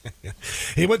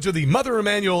 He went to the Mother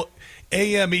Emanuel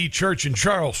AME Church in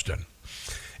Charleston.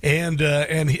 And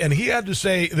he had to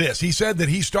say this. He said that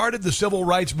he started the civil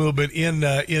rights movement in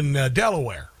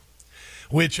Delaware,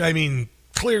 which, I mean,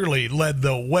 clearly led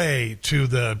the way to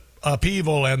the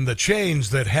upheaval and the change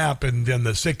that happened in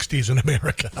the 60s in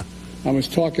America. I was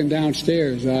talking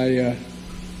downstairs.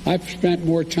 I've spent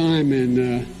more time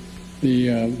in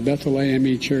the Bethel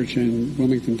AME Church in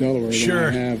Wilmington, Delaware, than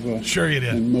I have sure you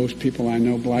did. And most people I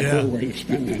know, black or white, have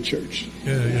spent in that church.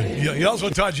 Yeah. You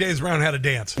also taught James Brown how to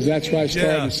dance. That's why I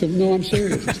started. No, I'm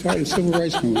serious. I started the civil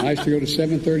rights movement. I used to go to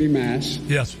 7:30 Mass.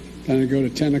 Yes. Then I'd go to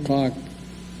 10 o'clock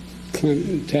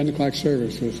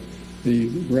service with the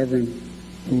Reverend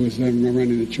who was then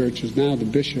running the church, is now the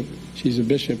bishop. She's a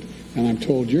bishop, and I'm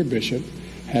told your bishop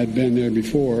had been there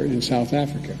before in South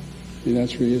Africa. Yeah,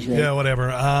 that's where he is, right? Yeah, whatever.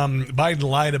 Biden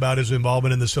lied about his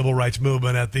involvement in the civil rights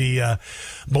movement at the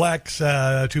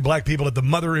to black people at the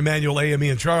Mother Emanuel AME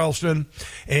in Charleston,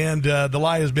 and the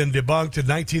lie has been debunked. In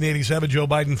 1987, Joe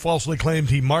Biden falsely claimed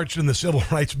he marched in the civil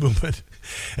rights movement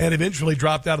and eventually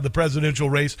dropped out of the presidential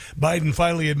race. Biden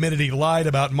finally admitted he lied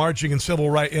about marching in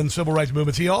civil rights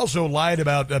movements. He also lied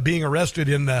about being arrested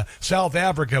in South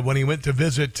Africa when he went to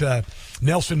visit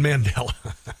Nelson Mandela.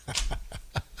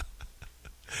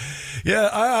 Yeah,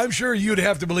 I'm sure you'd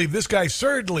have to believe this guy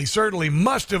certainly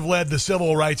must have led the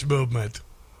civil rights movement.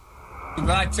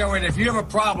 But I tell you, if you have a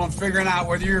problem figuring out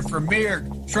whether you're for me or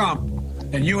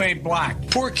Trump, then you ain't black.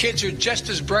 Poor kids are just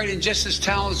as bright and just as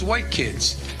talented as white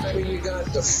kids. I mean, you got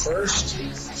the first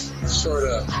sort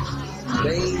of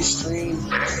mainstream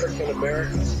African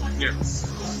American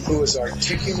who was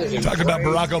articulate and talk about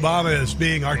Barack Obama as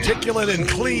being articulate and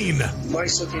clean.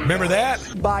 Remember that?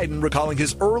 Biden recalling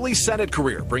his early Senate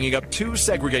career, bringing up two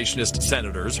segregationist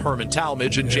senators, Herman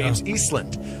Talmadge and James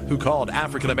Eastland, who called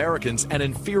African Americans an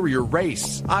inferior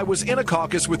race. I was in a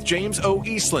caucus with James O.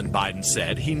 Eastland, Biden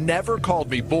said. He never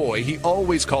called me boy. He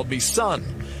always called me son.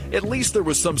 At least there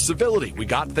was some civility. We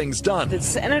got things done. The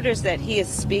senators that he is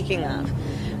speaking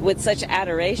of with such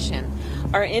adoration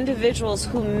are individuals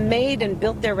who made and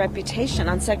built their reputation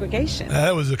on segregation.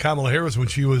 That was Kamala Harris when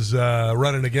she was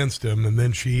running against him, and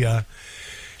then she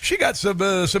She got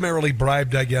summarily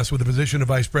bribed, I guess, with the position of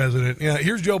vice president.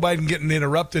 Here's Joe Biden getting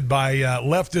interrupted by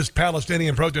leftist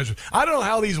Palestinian protesters. I don't know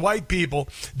how these white people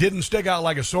didn't stick out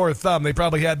like a sore thumb. They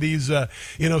probably had these,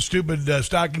 stupid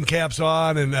stocking caps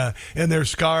on and their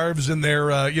scarves and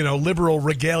their, liberal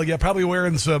regalia, probably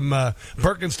wearing some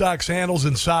Birkenstock sandals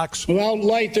and socks. Without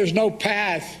light, there's no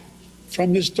path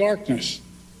from this darkness.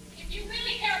 If you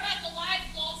really care about the lives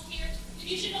lost here,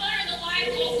 you should honor the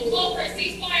lives lost and call for a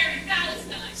ceasefire in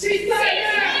Palestine. Ceasefire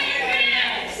now!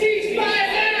 Ceasefire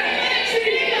now!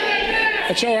 Ceasefire now!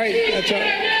 That's all right. That's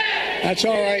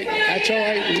all right. That's all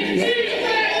right.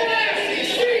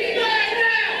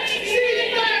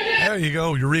 There you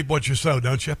go. You reap what you sow,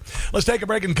 don't you? Let's take a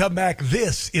break and come back.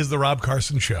 This is the Rob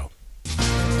Carson Show.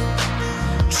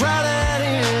 Try that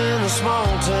in a small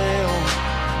town.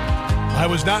 I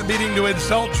was not meaning to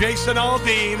insult Jason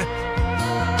Aldean.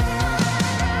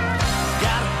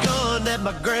 Got a gun that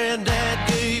my granddad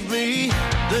gave me.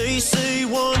 They say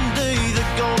one day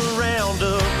they're gonna round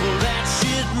up. Well, that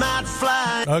shit might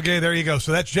fly. Okay, there you go.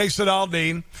 So that's Jason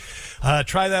Aldean.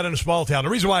 Try that in a small town.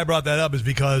 The reason why I brought that up is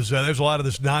because there's a lot of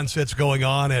this nonsense going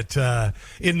on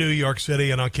in New York City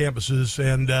and on campuses,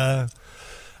 and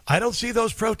I don't see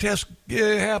those protests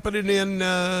happening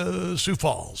in Sioux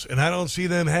Falls, and I don't see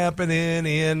them happening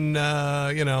in,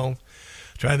 trying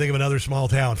to think of another small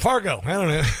town. Fargo, I don't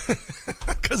know,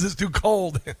 because it's too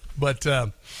cold. But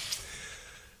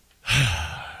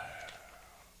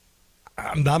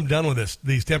I'm done with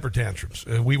these temper tantrums.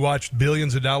 We watched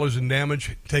billions of dollars in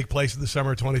damage take place in the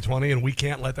summer of 2020, and we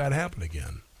can't let that happen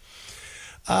again.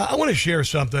 I want to share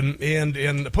something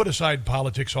and put aside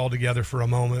politics altogether for a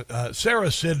moment. Sarah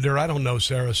Sidner, I don't know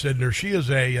Sarah Sidner. She is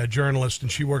a journalist,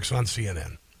 and she works on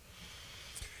CNN.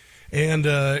 And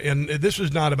this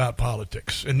is not about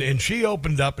politics. And she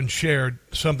opened up and shared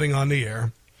something on the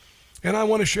air. And I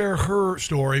want to share her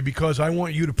story because I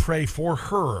want you to pray for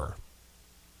her.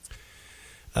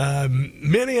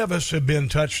 Many of us have been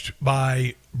touched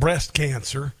by breast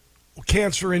cancer,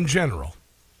 cancer in general.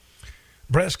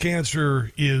 Breast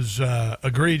cancer is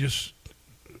egregious.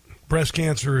 Breast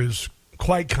cancer is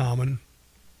quite common.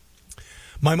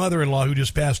 My mother-in-law, who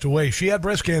just passed away, she had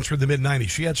breast cancer in the mid-'90s.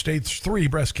 She had stage 3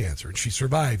 breast cancer, and she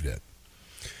survived it.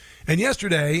 And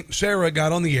yesterday, Sarah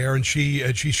got on the air, and she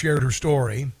shared her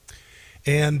story.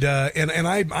 And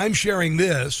I'm sharing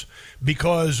this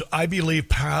because I believe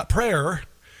prayer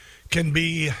can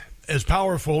be as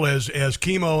powerful as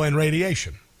chemo and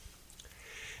radiation.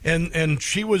 And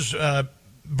she was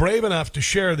brave enough to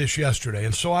share this yesterday.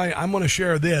 And so I'm going to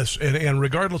share this. And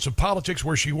regardless of politics,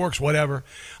 where she works, whatever,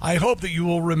 I hope that you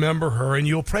will remember her and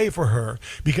you'll pray for her,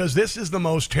 because this is the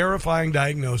most terrifying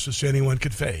diagnosis anyone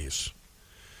could face.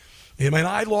 I mean,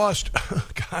 I've lost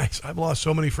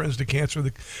so many friends to cancer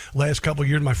the last couple of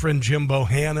years. My friend Jim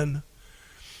Bohannon.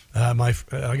 I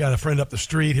got a friend up the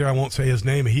street here. I won't say his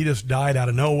name. He just died out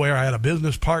of nowhere. I had a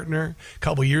business partner a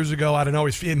couple of years ago. I don't know.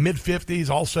 He's in mid-50s.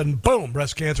 All of a sudden, boom,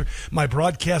 breast cancer. My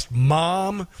broadcast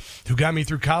mom, who got me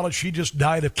through college, she just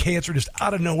died of cancer just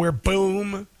out of nowhere.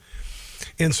 Boom.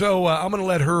 And so I'm going to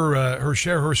let her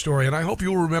share her story, and I hope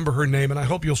you'll remember her name, and I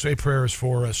hope you'll say prayers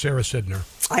for Sarah Sidner.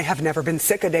 I have never been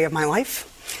sick a day of my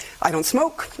life. I don't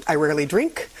smoke. I rarely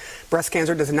drink. Breast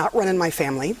cancer does not run in my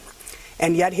family.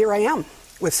 And yet here I am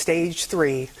with stage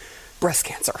 3 breast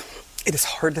cancer. It is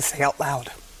hard to say out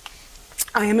loud.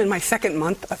 I am in my 2nd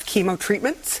month of chemo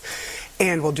treatments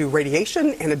and will do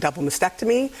radiation and a double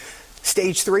mastectomy.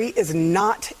 Stage 3 is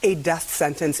not a death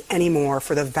sentence anymore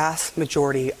for the vast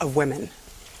majority of women.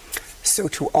 So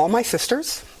to all my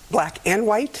sisters, black and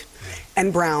white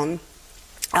and brown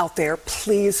out there,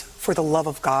 please, for the love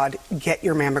of God, get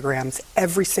your mammograms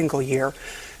every single year.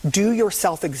 Do your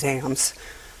self-exams.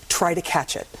 Try to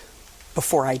catch it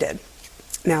before I did.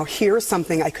 Now, here's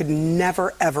something I could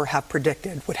never, ever have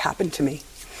predicted would happen to me.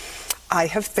 I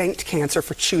have thanked cancer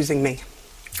for choosing me.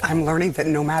 I'm learning that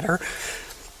no matter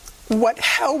what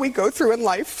hell we go through in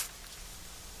life,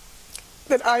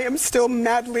 that I am still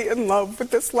madly in love with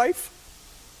this life.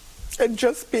 And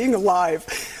just being alive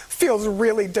feels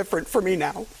really different for me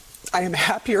now. I am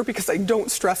happier because I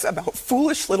don't stress about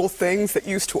foolish little things that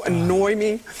used to annoy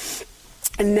me.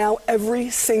 And now every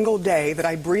single day that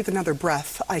I breathe another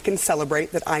breath, I can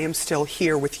celebrate that I am still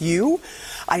here with you.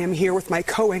 I am here with my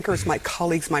co-anchors, my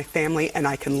colleagues, my family, and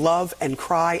I can love and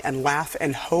cry and laugh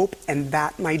and hope. And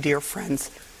that, my dear friends,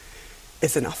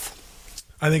 is enough.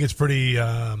 I think it's pretty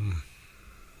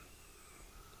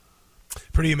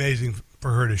amazing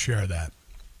for her to share that.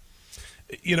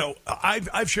 You know,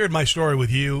 I've shared my story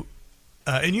with you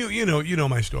and you know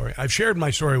my story. I've shared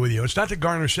my story with you. It's not to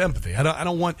garner sympathy. I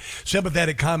don't want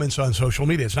sympathetic comments on social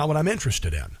media. It's not what I'm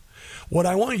interested in. What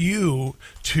I want you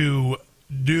to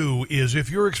do is, if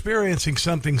you're experiencing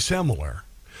something similar,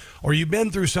 or you've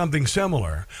been through something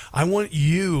similar, I want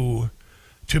you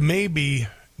to maybe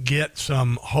get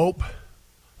some hope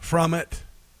from it.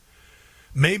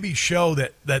 Maybe show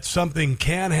that something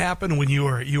can happen when you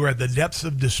are at the depths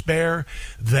of despair,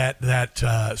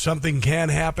 that something can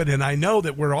happen. And I know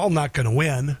that we're all not going to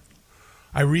win.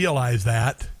 I realize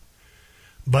that.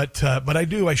 But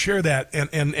I share that,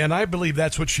 and I believe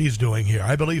that's what she's doing here.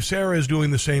 I believe Sarah is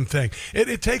doing the same thing.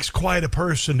 It takes quite a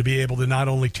person to be able to not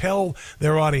only tell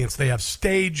their audience they have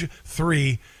stage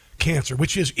 3 cancer,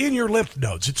 which is in your lymph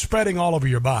nodes. It's spreading all over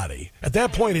your body. At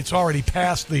that point, it's already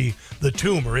past the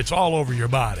tumor. It's all over your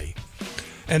body.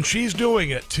 And she's doing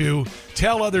it to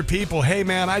tell other people, hey,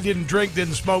 man, I didn't drink,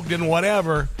 didn't smoke, didn't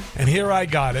whatever, and here I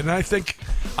got it. And I think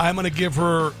I'm going to give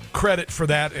her credit for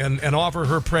that and offer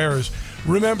her prayers.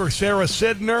 Remember, Sarah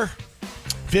Sidner,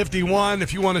 51,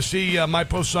 if you want to see my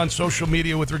posts on social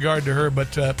media with regard to her,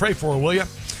 but pray for her, will you?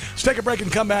 Let's take a break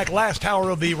and come back. Last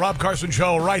hour of the Rob Carson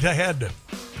Show right ahead.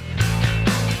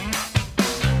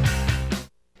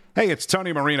 Hey, it's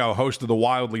Tony Marino, host of the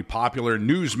wildly popular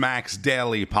Newsmax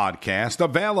Daily podcast,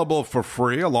 available for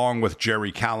free along with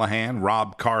Jerry Callahan,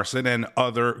 Rob Carson, and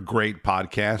other great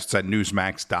podcasts at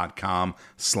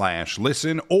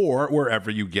newsmax.com/listen or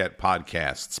wherever you get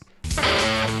podcasts.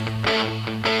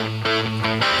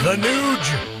 The Nuge.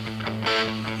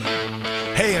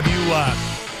 Hey, have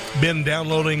you been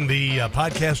downloading the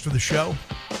podcast of the show?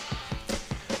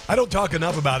 I don't talk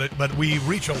enough about it, but we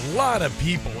reach a lot of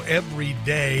people every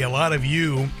day. A lot of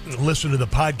you listen to the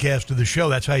podcast of the show.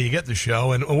 That's how you get the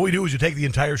show. And what we do is you take the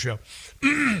entire show.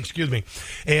 Excuse me.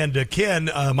 And Ken,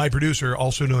 my producer,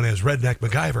 also known as Redneck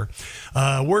MacGyver,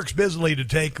 works busily to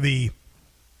take the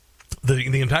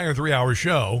entire 3-hour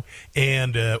show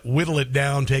and whittle it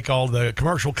down, take all the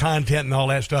commercial content and all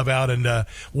that stuff out and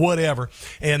whatever,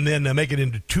 and then make it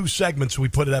into 2 segments. We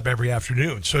put it up every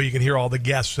afternoon so you can hear all the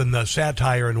guests and the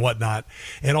satire and whatnot.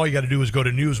 And all you got to do is go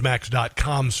to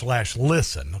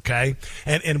newsmax.com/listen, okay?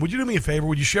 And would you do me a favor?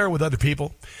 Would you share it with other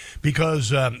people? Because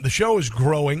the show is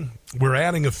growing. We're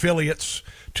adding affiliates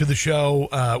to the show.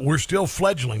 We're still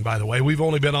fledgling, by the way. We've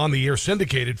only been on the air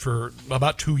syndicated for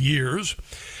about 2 years.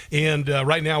 And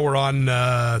right now we're on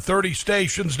 30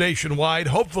 stations nationwide.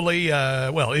 Hopefully,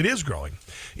 it is growing.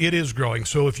 It is growing.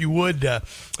 So if you would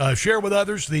share with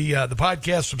others the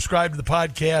podcast, subscribe to the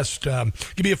podcast,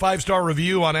 give me a 5-star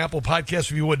review on Apple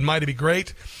Podcasts if you wouldn't mind, it'd be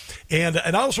great. And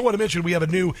I also want to mention we have a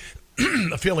new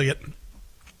affiliate,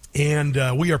 and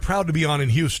we are proud to be on in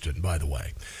Houston, by the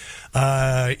way.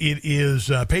 It is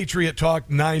Patriot Talk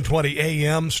 920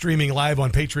 AM, streaming live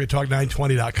on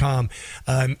patriottalk920.com.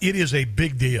 It is a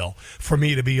big deal for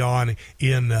me to be on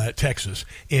in Texas,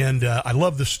 and I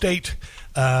love the state,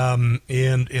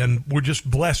 and we're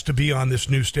just blessed to be on this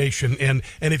new station. And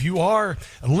if you are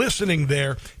listening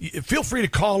there, feel free to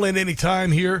call in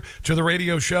anytime here to the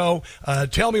radio show.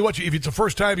 Tell me if it's the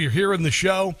first time you're hearing the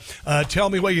show, tell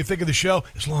me what you think of the show,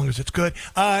 as long as it's good.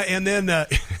 And then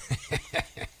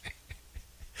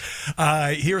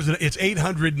it's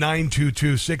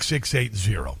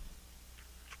 800-922-6680.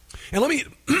 And let me,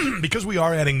 because we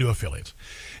are adding new affiliates,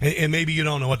 and maybe you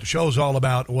don't know what the show is all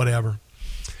about, whatever.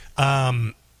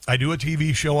 I do a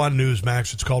TV show on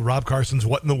Newsmax. It's called Rob Carson's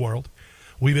What in the World.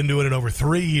 We've been doing it over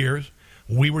 3 years.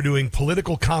 We were doing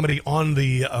political comedy on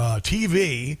the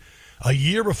TV 2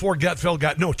 years before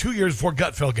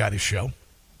Gutfeld got his show.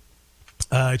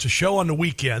 It's a show on the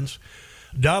weekends.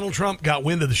 Donald Trump got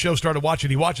wind of the show, started watching.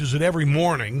 He watches it every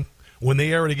morning when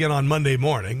they air it again on Monday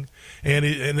morning, and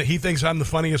he thinks I'm the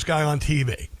funniest guy on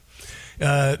TV.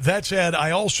 That said,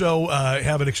 I also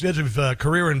have an extensive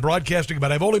career in broadcasting,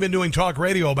 but I've only been doing talk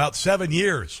radio about 7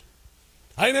 years.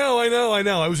 I know.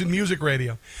 I was in music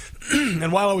radio.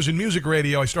 And while I was in music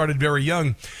radio, I started very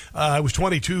young. I was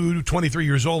 22, 23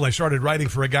 years old. I started writing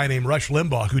for a guy named Rush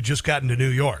Limbaugh, who'd just gotten to New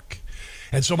York.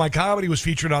 And so my comedy was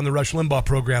featured on the Rush Limbaugh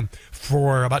program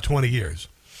for about 20 years.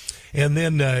 And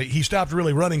then he stopped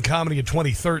really running comedy in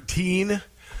 2013.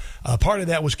 Part of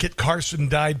that was Kit Carson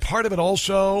died. Part of it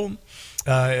also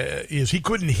is he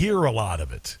couldn't hear a lot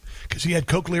of it because he had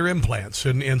cochlear implants.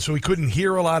 And so he couldn't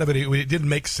hear a lot of it. It didn't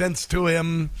make sense to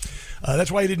him.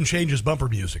 That's why he didn't change his bumper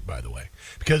music, by the way,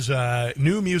 because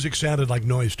new music sounded like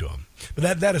noise to him.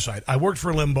 But that aside, I worked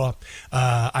for Limbaugh.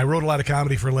 I wrote a lot of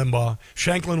comedy for Limbaugh.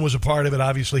 Shanklin was a part of it.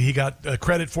 Obviously, he got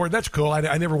credit for it. That's cool.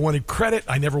 I never wanted credit.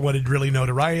 I never wanted really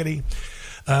notoriety.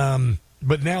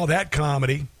 But now that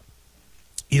comedy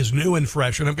is new and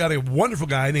fresh. And I've got a wonderful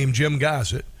guy named Jim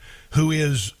Gossett who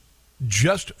is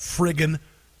just friggin'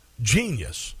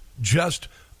 genius. Just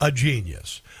a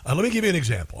genius. Let me give you an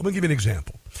example.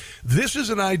 This is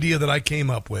an idea that I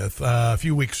came up with a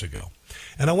few weeks ago.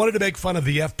 And I wanted to make fun of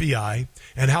the FBI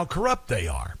and how corrupt they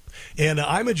are. And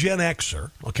I'm a Gen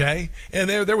Xer, okay? And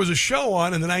there was a show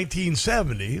on in the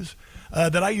 1970s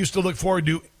that I used to look forward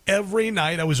to every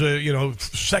night. I was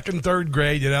second, third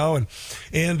grade, and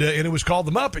it was called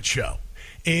The Muppet Show.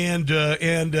 And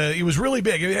it was really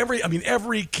big.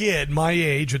 Every kid my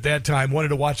age at that time wanted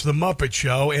to watch The Muppet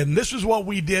Show, and this is what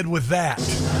we did with that.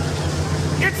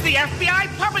 It's the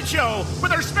FBI Puppet Show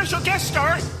with our special guest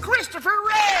star, Christopher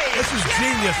Ray. This is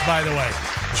genius, by the way.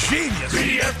 Genius.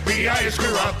 The FBI is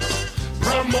corrupt.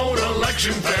 Promote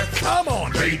election theft. Come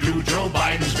on. They do Joe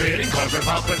Biden's bidding because they're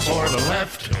puppets for the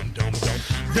left.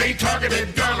 They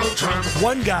targeted Donald Trump.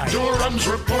 One guy. Durham's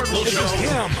report will show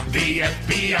him. The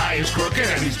FBI is crooked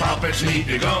and these puppets need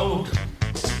to go.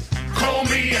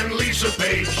 Comey and Lisa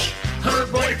Page, her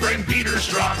boyfriend Peter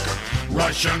Strzok.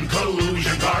 Russian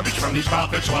collusion garbage from these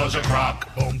puppets was a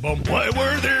crock. Boom, boom. Why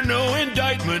were there no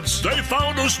indictments? They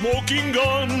found a smoking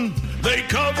gun. They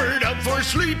covered up for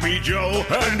Sleepy Joe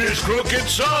and his crooked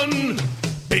son.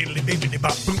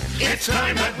 It's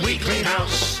time that we clean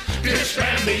house,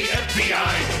 disband the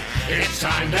FBI. It's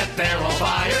time that they're all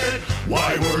fired.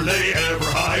 Why were they ever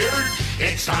hired?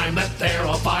 It's time that they're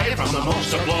all fired from the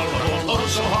most deplorable, oh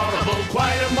so horrible,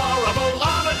 quite immoral,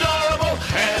 unadorable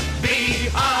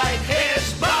FBI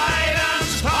is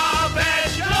Biden's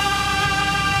puppet show.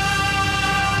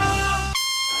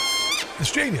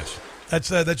 It's genius.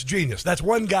 That's genius. That's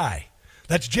one guy.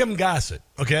 That's Jim Gossett,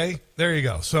 okay? There you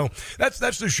go. So that's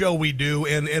the show we do,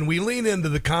 and we lean into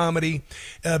the comedy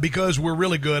because we're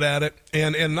really good at it,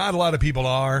 and not a lot of people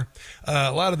are.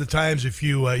 A lot of the times if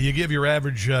you give your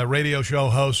average radio show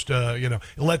host,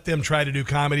 let them try to do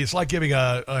comedy, it's like giving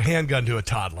a handgun to a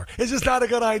toddler. It's just not a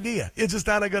good idea.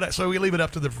 So we leave it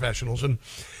up to the professionals. And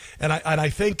I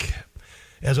think,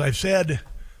 as I've said,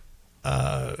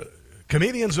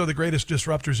 comedians are the greatest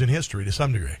disruptors in history to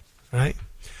some degree, right?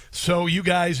 So you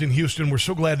guys in Houston, we're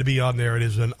so glad to be on there. It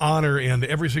is an honor, and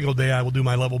every single day I will do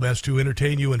my level best to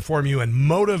entertain you, inform you, and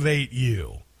motivate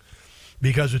you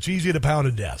because it's easy to pound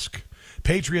a desk.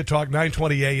 Patriot Talk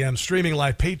 920 AM, streaming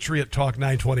live,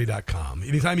 patriottalk920.com.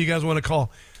 Anytime you guys want to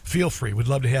call, feel free. We'd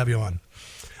love to have you on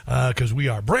because we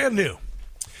are brand new.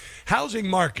 Housing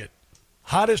market,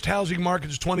 hottest housing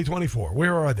markets 2024.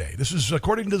 Where are they? This is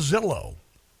according to Zillow.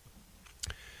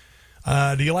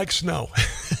 Do you like snow?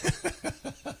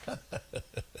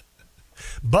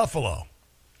 Buffalo.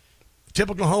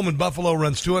 Typical home in Buffalo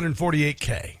runs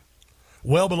 $248K,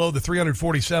 well below the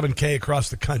 $347K across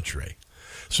the country.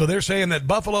 So they're saying that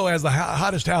Buffalo has the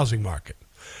hottest housing market.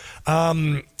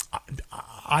 I've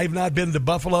not been to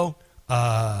Buffalo.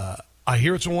 I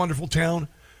hear it's a wonderful town,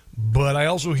 but I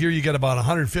also hear you get about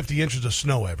 150 inches of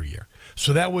snow every year.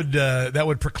 So that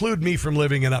would preclude me from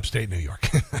living in upstate New York.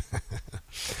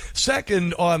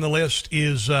 Second on the list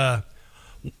is, I'm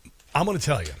going to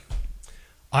tell you,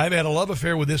 I've had a love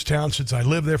affair with this town since I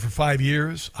lived there for 5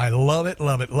 years. I love it,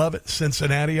 love it, love it.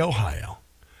 Cincinnati, Ohio.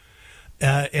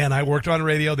 And I worked on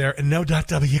radio there, and no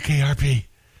WKRP.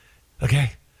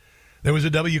 Okay? There was a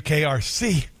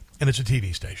WKRC, and it's a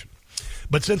TV station.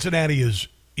 But Cincinnati is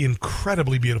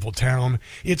incredibly beautiful town.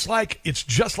 It's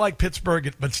just like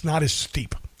Pittsburgh, but it's not as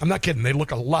steep. I'm not kidding. They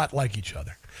look a lot like each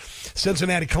other.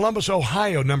 Cincinnati, Columbus,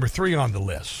 Ohio, number 3 on the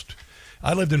list.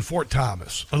 I lived in Fort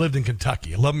Thomas. I lived in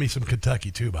Kentucky. I love me some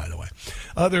Kentucky, too, by the way.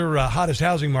 Other hottest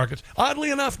housing markets, oddly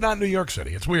enough, not New York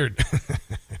City. It's weird.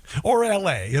 Or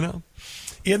L.A.,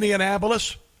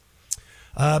 Indianapolis.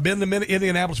 Been to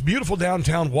Indianapolis. Beautiful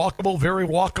downtown, walkable, very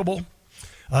walkable.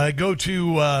 Go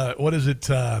to,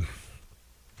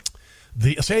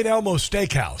 the St. Elmo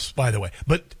Steakhouse, by the way.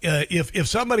 But if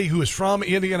somebody who is from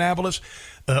Indianapolis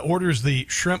orders the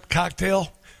shrimp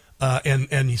cocktail,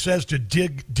 and he says to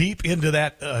dig deep into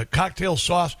that cocktail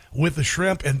sauce with the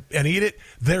shrimp and eat it,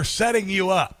 they're setting you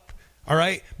up, all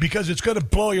right? Because it's going to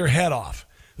blow your head off.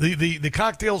 The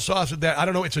cocktail sauce, I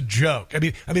don't know, it's a joke. I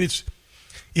mean, it's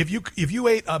if you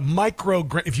ate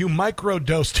if you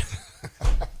microdosed,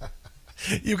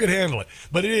 you could handle it.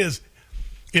 But it is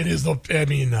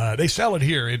they sell it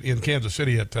here in Kansas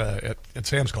City at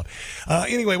Sam's Club.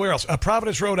 Anyway, where else?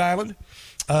 Providence, Rhode Island,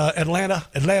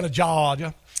 Atlanta,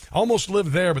 Georgia. I almost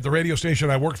lived there, but the radio station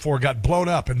I worked for got blown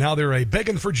up, and now they're a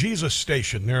begging for Jesus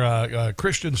station. They're a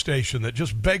Christian station that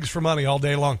just begs for money all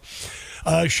day long.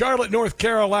 Charlotte, North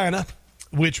Carolina,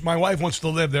 which my wife wants to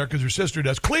live there because her sister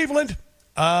does. Cleveland,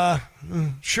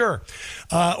 sure.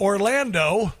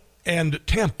 Orlando, and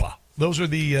Tampa. Those are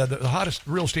the hottest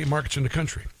real estate markets in the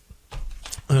country.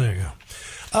 There you go.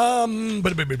 I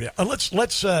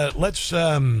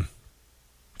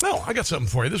got something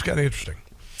for you. This is kind of interesting.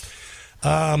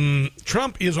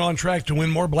 Trump is on track to win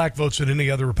more black votes than any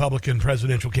other Republican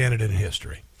presidential candidate in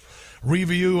history.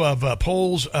 Review of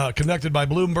polls conducted by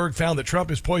Bloomberg found that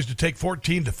Trump is poised to take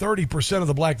 14 to 30% of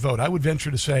the black vote. I would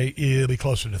venture to say it'll be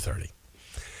closer to 30.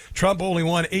 Trump only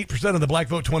won 8% of the black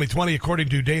vote 2020, according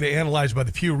to data analyzed by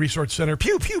the Pew Research Center.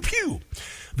 Pew, pew, pew.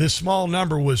 This small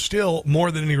number was still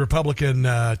more than any Republican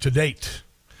to date.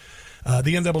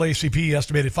 The NAACP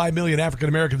estimated 5 million African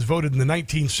Americans voted in the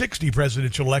 1960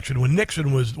 presidential election when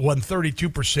Nixon won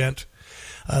 32%.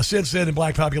 Since then, the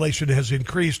black population has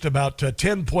increased about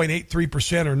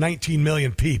 10.83%, or 19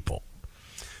 million people.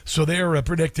 So they're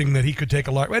predicting that he could take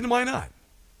a large. And why not?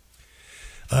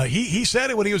 He said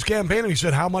it when he was campaigning. He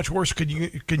said, "How much worse can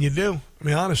you do?" I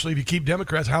mean, honestly, if you keep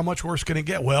Democrats, how much worse can it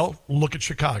get? Well, look at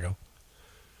Chicago.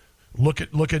 Look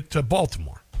at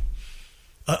Baltimore.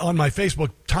 On my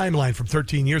Facebook timeline from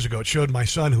 13 years ago, it showed my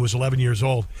son, who was 11 years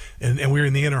old, and we were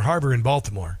in the Inner Harbor in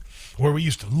Baltimore, where we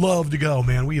used to love to go,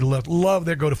 man. We love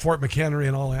to go to Fort McHenry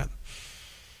and all that.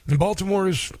 And Baltimore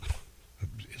is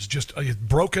just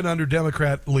broken under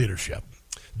Democrat leadership.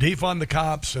 Defund the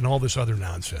cops and all this other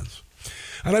nonsense.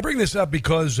 And I bring this up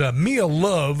because Mia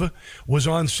Love was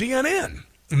on CNN.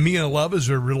 Mia Love is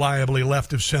a reliably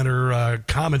left-of-center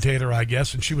commentator, I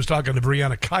guess, and she was talking to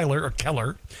Breonna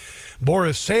Keller,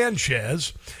 Boris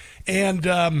Sanchez,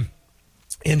 and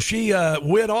she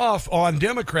went off on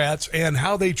Democrats and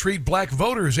how they treat black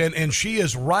voters, and she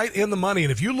is right in the money.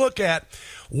 And if you look at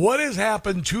what has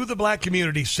happened to the black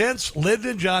community since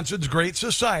Lyndon Johnson's Great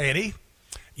Society,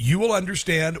 you will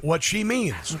understand what she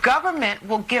means. Government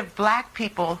will give black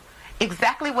people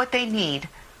exactly what they need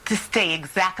to stay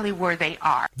exactly where they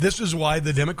are. This is why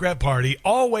the Democrat Party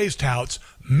always touts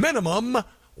minimum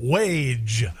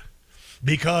wage,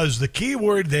 because the key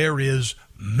word there is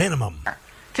minimum.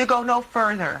 To go no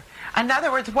further. In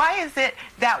other words, why is it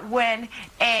that when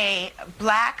a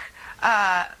black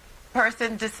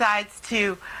person decides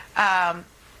to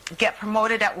get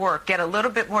promoted at work, get a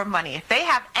little bit more money, if they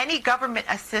have any government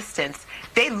assistance,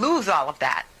 they lose all of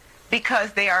that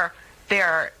because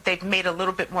they've made a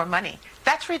little bit more money?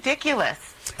 That's ridiculous.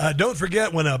 Don't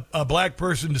forget, when a black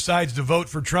person decides to vote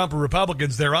for Trump or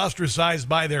Republicans, they're ostracized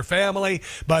by their family,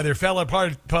 by their fellow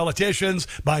politicians,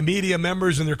 by media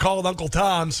members, and they're called Uncle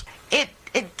Toms. It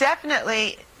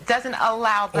definitely doesn't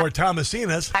allow or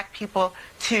Thomasinas, black people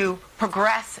to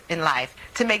progress in life,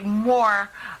 to make more,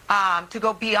 to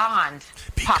go beyond.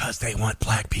 Because they want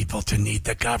black people to need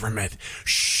the government.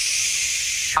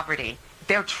 Shh. Poverty.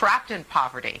 They're trapped in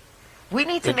poverty. We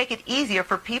need to make it easier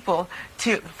for people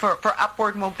for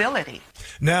upward mobility.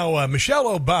 Now,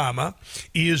 Michelle Obama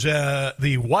is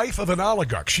the wife of an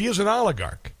oligarch. She is an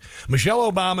oligarch. Michelle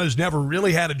Obama has never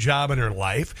really had a job in her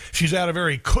life. She's had a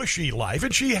very cushy life,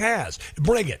 and she has.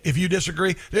 Bring it. If you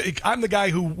disagree, I'm the guy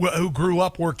who grew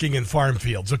up working in farm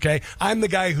fields, okay? I'm the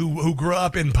guy who grew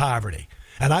up in poverty,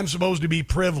 and I'm supposed to be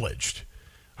privileged,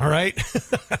 all right?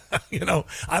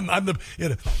 I'm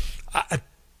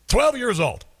 12 years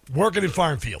old. Working in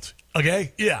farm fields,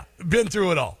 okay? Yeah, been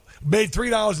through it all. Made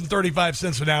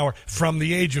 $3.35 an hour from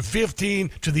the age of 15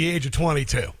 to the age of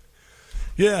 22.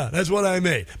 Yeah, that's what I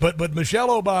made. But Michelle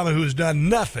Obama, who has done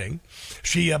nothing,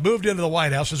 she moved into the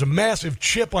White House as a massive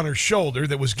chip on her shoulder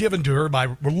that was given to her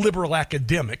by liberal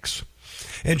academics.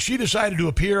 And she decided to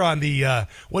appear on the,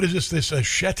 what is this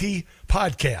Shetty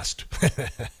podcast.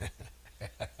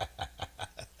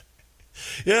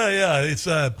 Yeah, it's...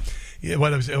 Yeah,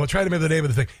 I'll try to remember the name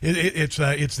of the thing. It's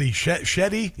the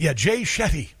Shetty, Jay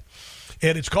Shetty,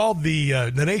 and it's called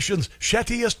the nation's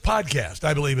Shettiest podcast,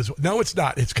 I believe. No, it's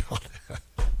not. It's called.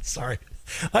 Sorry,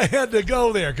 I had to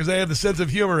go there because I have the sense of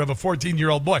humor of a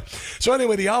 14-year-old boy. So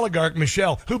anyway, the oligarch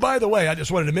Michelle, who, by the way, I just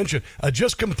wanted to mention,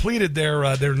 just completed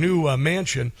their new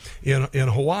mansion in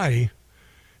Hawaii.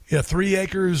 Yeah, 3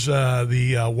 acres, the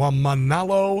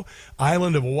Waimanalo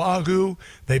island of Oahu.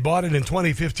 They bought it in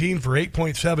 2015 for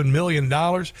 $8.7 million.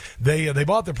 They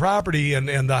bought the property, and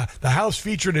the house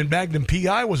featured in Magnum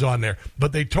P.I. was on there,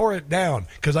 but they tore it down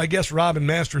because I guess Robin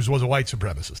Masters was a white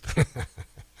supremacist.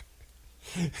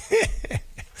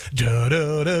 I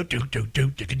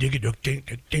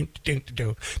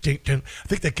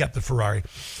think they kept the Ferrari.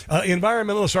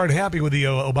 Environmentalists aren't happy with the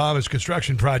Obama's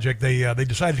construction project. They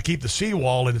decided to keep the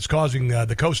seawall, and it's causing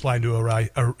the coastline to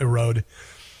erode.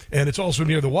 And it's also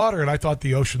near the water, and I thought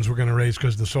the oceans were going to raise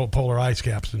because of the polar ice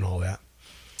caps and all that.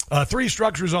 3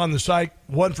 structures on the site,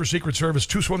 1 for Secret Service,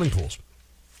 2 swimming pools.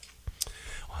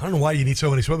 I don't know why you need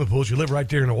so many swimming pools. You live right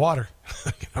there in the water.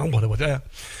 I don't know what that.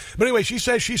 But anyway, she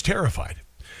says she's terrified.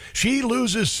 She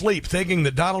loses sleep thinking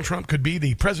that Donald Trump could be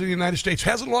the president of the United States.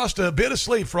 Hasn't lost a bit of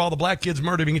sleep for all the black kids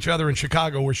murdering each other in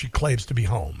Chicago where she claims to be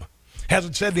home.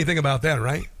 Hasn't said anything about that,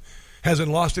 right?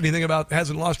 Hasn't lost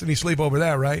any sleep over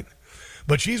that, right?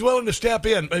 But she's willing to step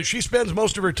in. She spends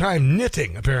most of her time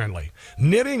knitting, apparently.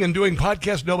 Knitting and doing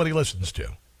podcasts nobody listens to.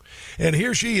 And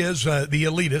here she is, the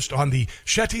elitist, on the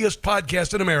shittiest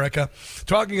podcast in America,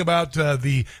 talking about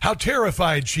how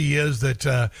terrified she is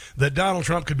that Donald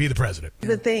Trump could be the president.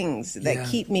 The things that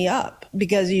keep me up,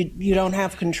 because you don't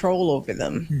have control over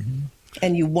them. Mm-hmm.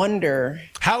 And you wonder,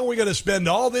 how are we going to spend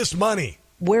all this money?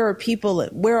 Where are people?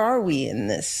 Where are we in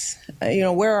this?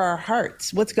 Where are our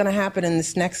hearts? What's going to happen in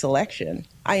this next election?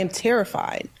 I am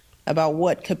terrified about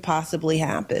what could possibly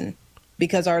happen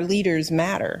because our leaders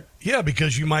matter. Yeah,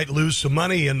 because you might lose some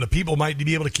money and the people might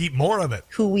be able to keep more of it.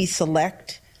 Who we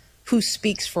select, who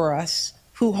speaks for us,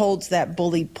 who holds that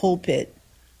bully pulpit.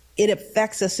 It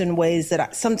affects us in ways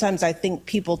that sometimes I think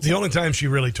people... The only time she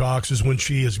really talks is when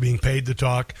she is being paid to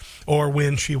talk or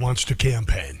when she wants to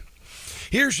campaign.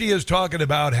 Here she is talking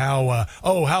about how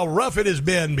rough it has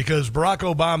been because Barack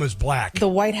Obama's black. The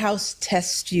White House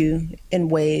tests you in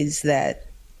ways that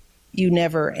you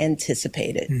never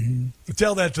anticipated. Mm-hmm.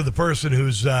 Tell that to the person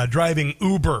who's driving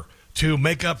Uber to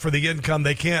make up for the income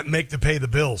they can't make to pay the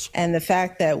bills. And the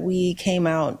fact that we came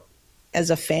out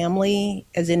as a family,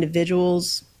 as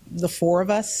individuals, the four of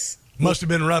us. Must have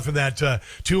been rough in that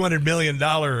 $200 million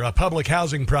public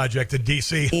housing project in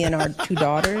D.C. Me and our two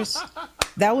daughters.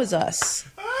 That was us.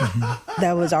 Mm-hmm.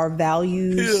 That was our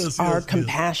values, our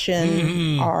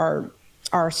compassion, our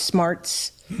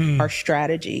smarts, our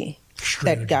strategy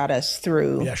that got us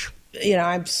through. Yes.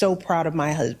 I'm so proud of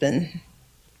my husband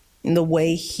and the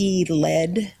way he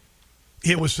led.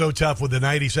 It was so tough with the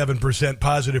 97%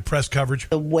 positive press coverage.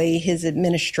 The way his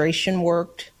administration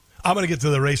worked. I'm going to get to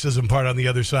the racism part on the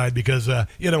other side because,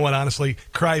 you know what, honestly,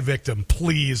 cry victim,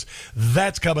 please.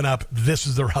 That's coming up. This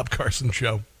is the Rob Carson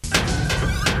Show.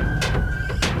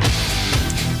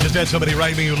 Just had somebody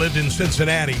write me who lived in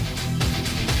Cincinnati.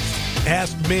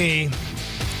 Asked me,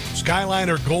 Skyline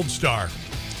or Gold Star?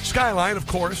 Skyline, of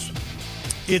course.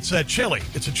 It's a chili.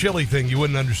 It's a chili thing you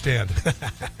wouldn't understand.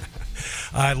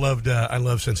 I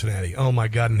love Cincinnati. Oh, my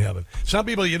God in heaven. Some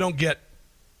people if you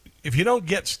don't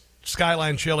get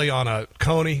Skyline chili on a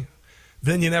coney,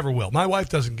 then you never will. My wife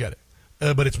doesn't get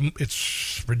it, but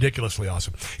it's ridiculously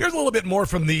awesome. Here's a little bit more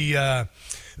from the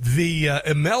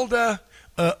Imelda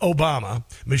Obama,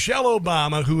 Michelle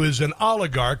Obama, who is an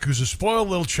oligarch, who's a spoiled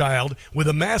little child with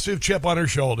a massive chip on her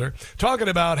shoulder, talking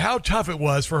about how tough it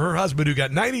was for her husband, who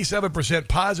got 97%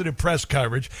 positive press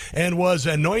coverage and was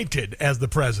anointed as the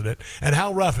president, and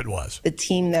how rough it was. The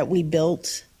team that we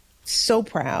built, so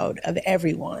proud of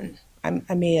everyone.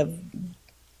 I may have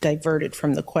diverted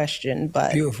from the question,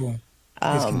 but beautiful.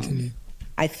 Please continue.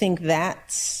 I think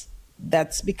that's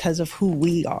because of who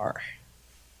we are,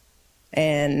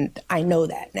 and I know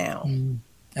that now.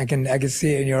 I can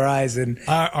see it in your eyes. And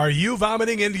are you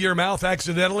vomiting into your mouth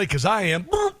accidentally? Because I am.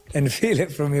 And feel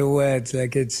it from your words.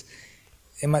 Like it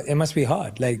must be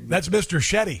hard. Like that's Mr.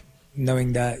 Shetty.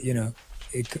 Knowing that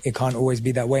it can't always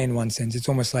be that way in one sense. It's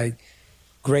almost like.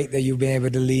 Great that you've been able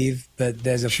to leave, but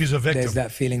she's a victim. There's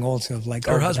that feeling also of like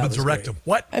her husband's a rectum. Great.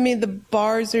 What? I mean, the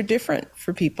bars are different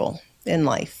for people in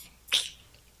life.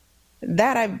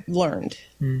 That I've learned.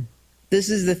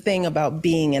 This is the thing about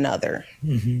being an other.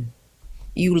 Mm-hmm.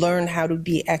 You learn how to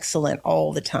be excellent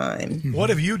all the time. Mm-hmm.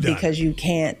 What have you done? Because you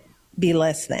can't be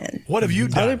less than. What have you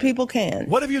done? Other people can.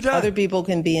 What have you done? Other people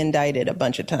can be indicted a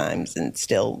bunch of times and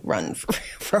still run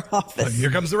for office. Well, here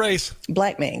comes the race.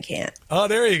 Black man can't. Oh,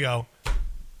 there you go.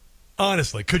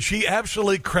 Honestly, could she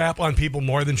absolutely crap on people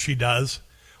more than she does?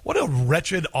 What a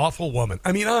wretched, awful woman.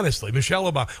 I mean, honestly,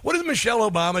 Michelle Obama. What has Michelle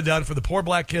Obama done for the poor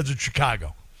black kids in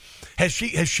Chicago? Has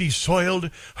she soiled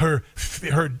her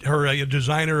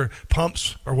designer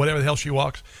pumps or whatever the hell she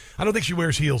walks? I don't think she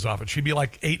wears heels often. She'd be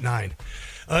like 8, 9.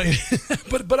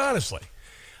 But honestly,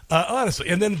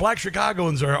 and then black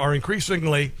Chicagoans are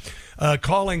increasingly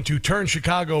calling to turn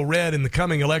Chicago red in the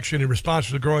coming election in response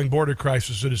to the growing border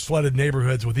crisis that has flooded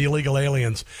neighborhoods with illegal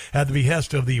aliens at the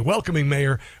behest of the welcoming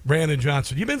mayor, Brandon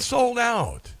Johnson. You've been sold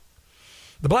out.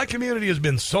 The black community has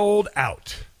been sold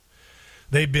out.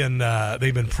 They've been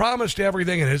promised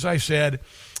everything, and as I said,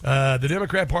 the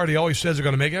Democrat Party always says they're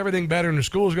going to make everything better and the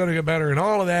school's going to get better and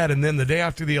all of that, and then the day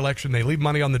after the election, they leave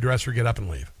money on the dresser, get up and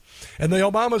leave. And the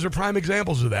Obamas are prime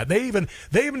examples of that. They even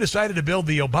decided to build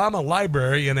the Obama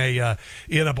Library in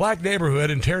a black neighborhood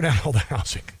and tear down all the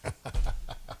housing.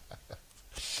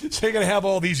 So you're going to have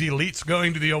all these elites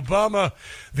going to the Obama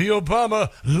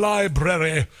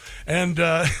Library, and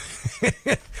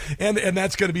and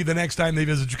that's going to be the next time they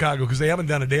visit Chicago, because they haven't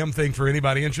done a damn thing for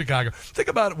anybody in Chicago. Think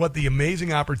about what the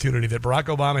amazing opportunity that Barack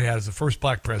Obama had as the first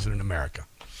black president in America.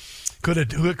 Could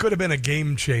have been a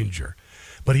game changer.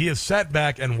 But he has sat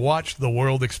back and watched the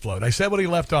world explode. I said when he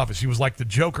left office, he was like the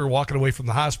Joker walking away from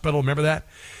the hospital. Remember that?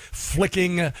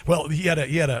 Flicking. Well, he had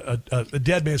a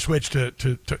dead man switch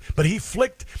but he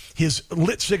flicked his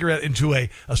lit cigarette into a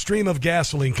stream of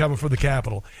gasoline coming from the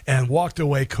Capitol and walked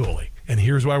away coolly. And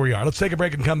here's why we are. Let's take a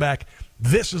break and come back.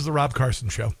 This is the Rob Carson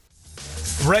Show.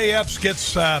 Ray Epps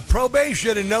gets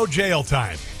probation and no jail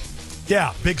time.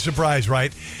 Yeah, big surprise,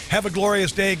 right? Have a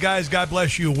glorious day, guys. God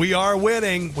bless you. We are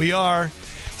winning. We are.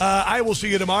 I will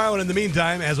see you tomorrow. And in the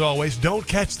meantime, as always, don't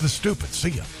catch the stupid. See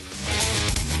ya.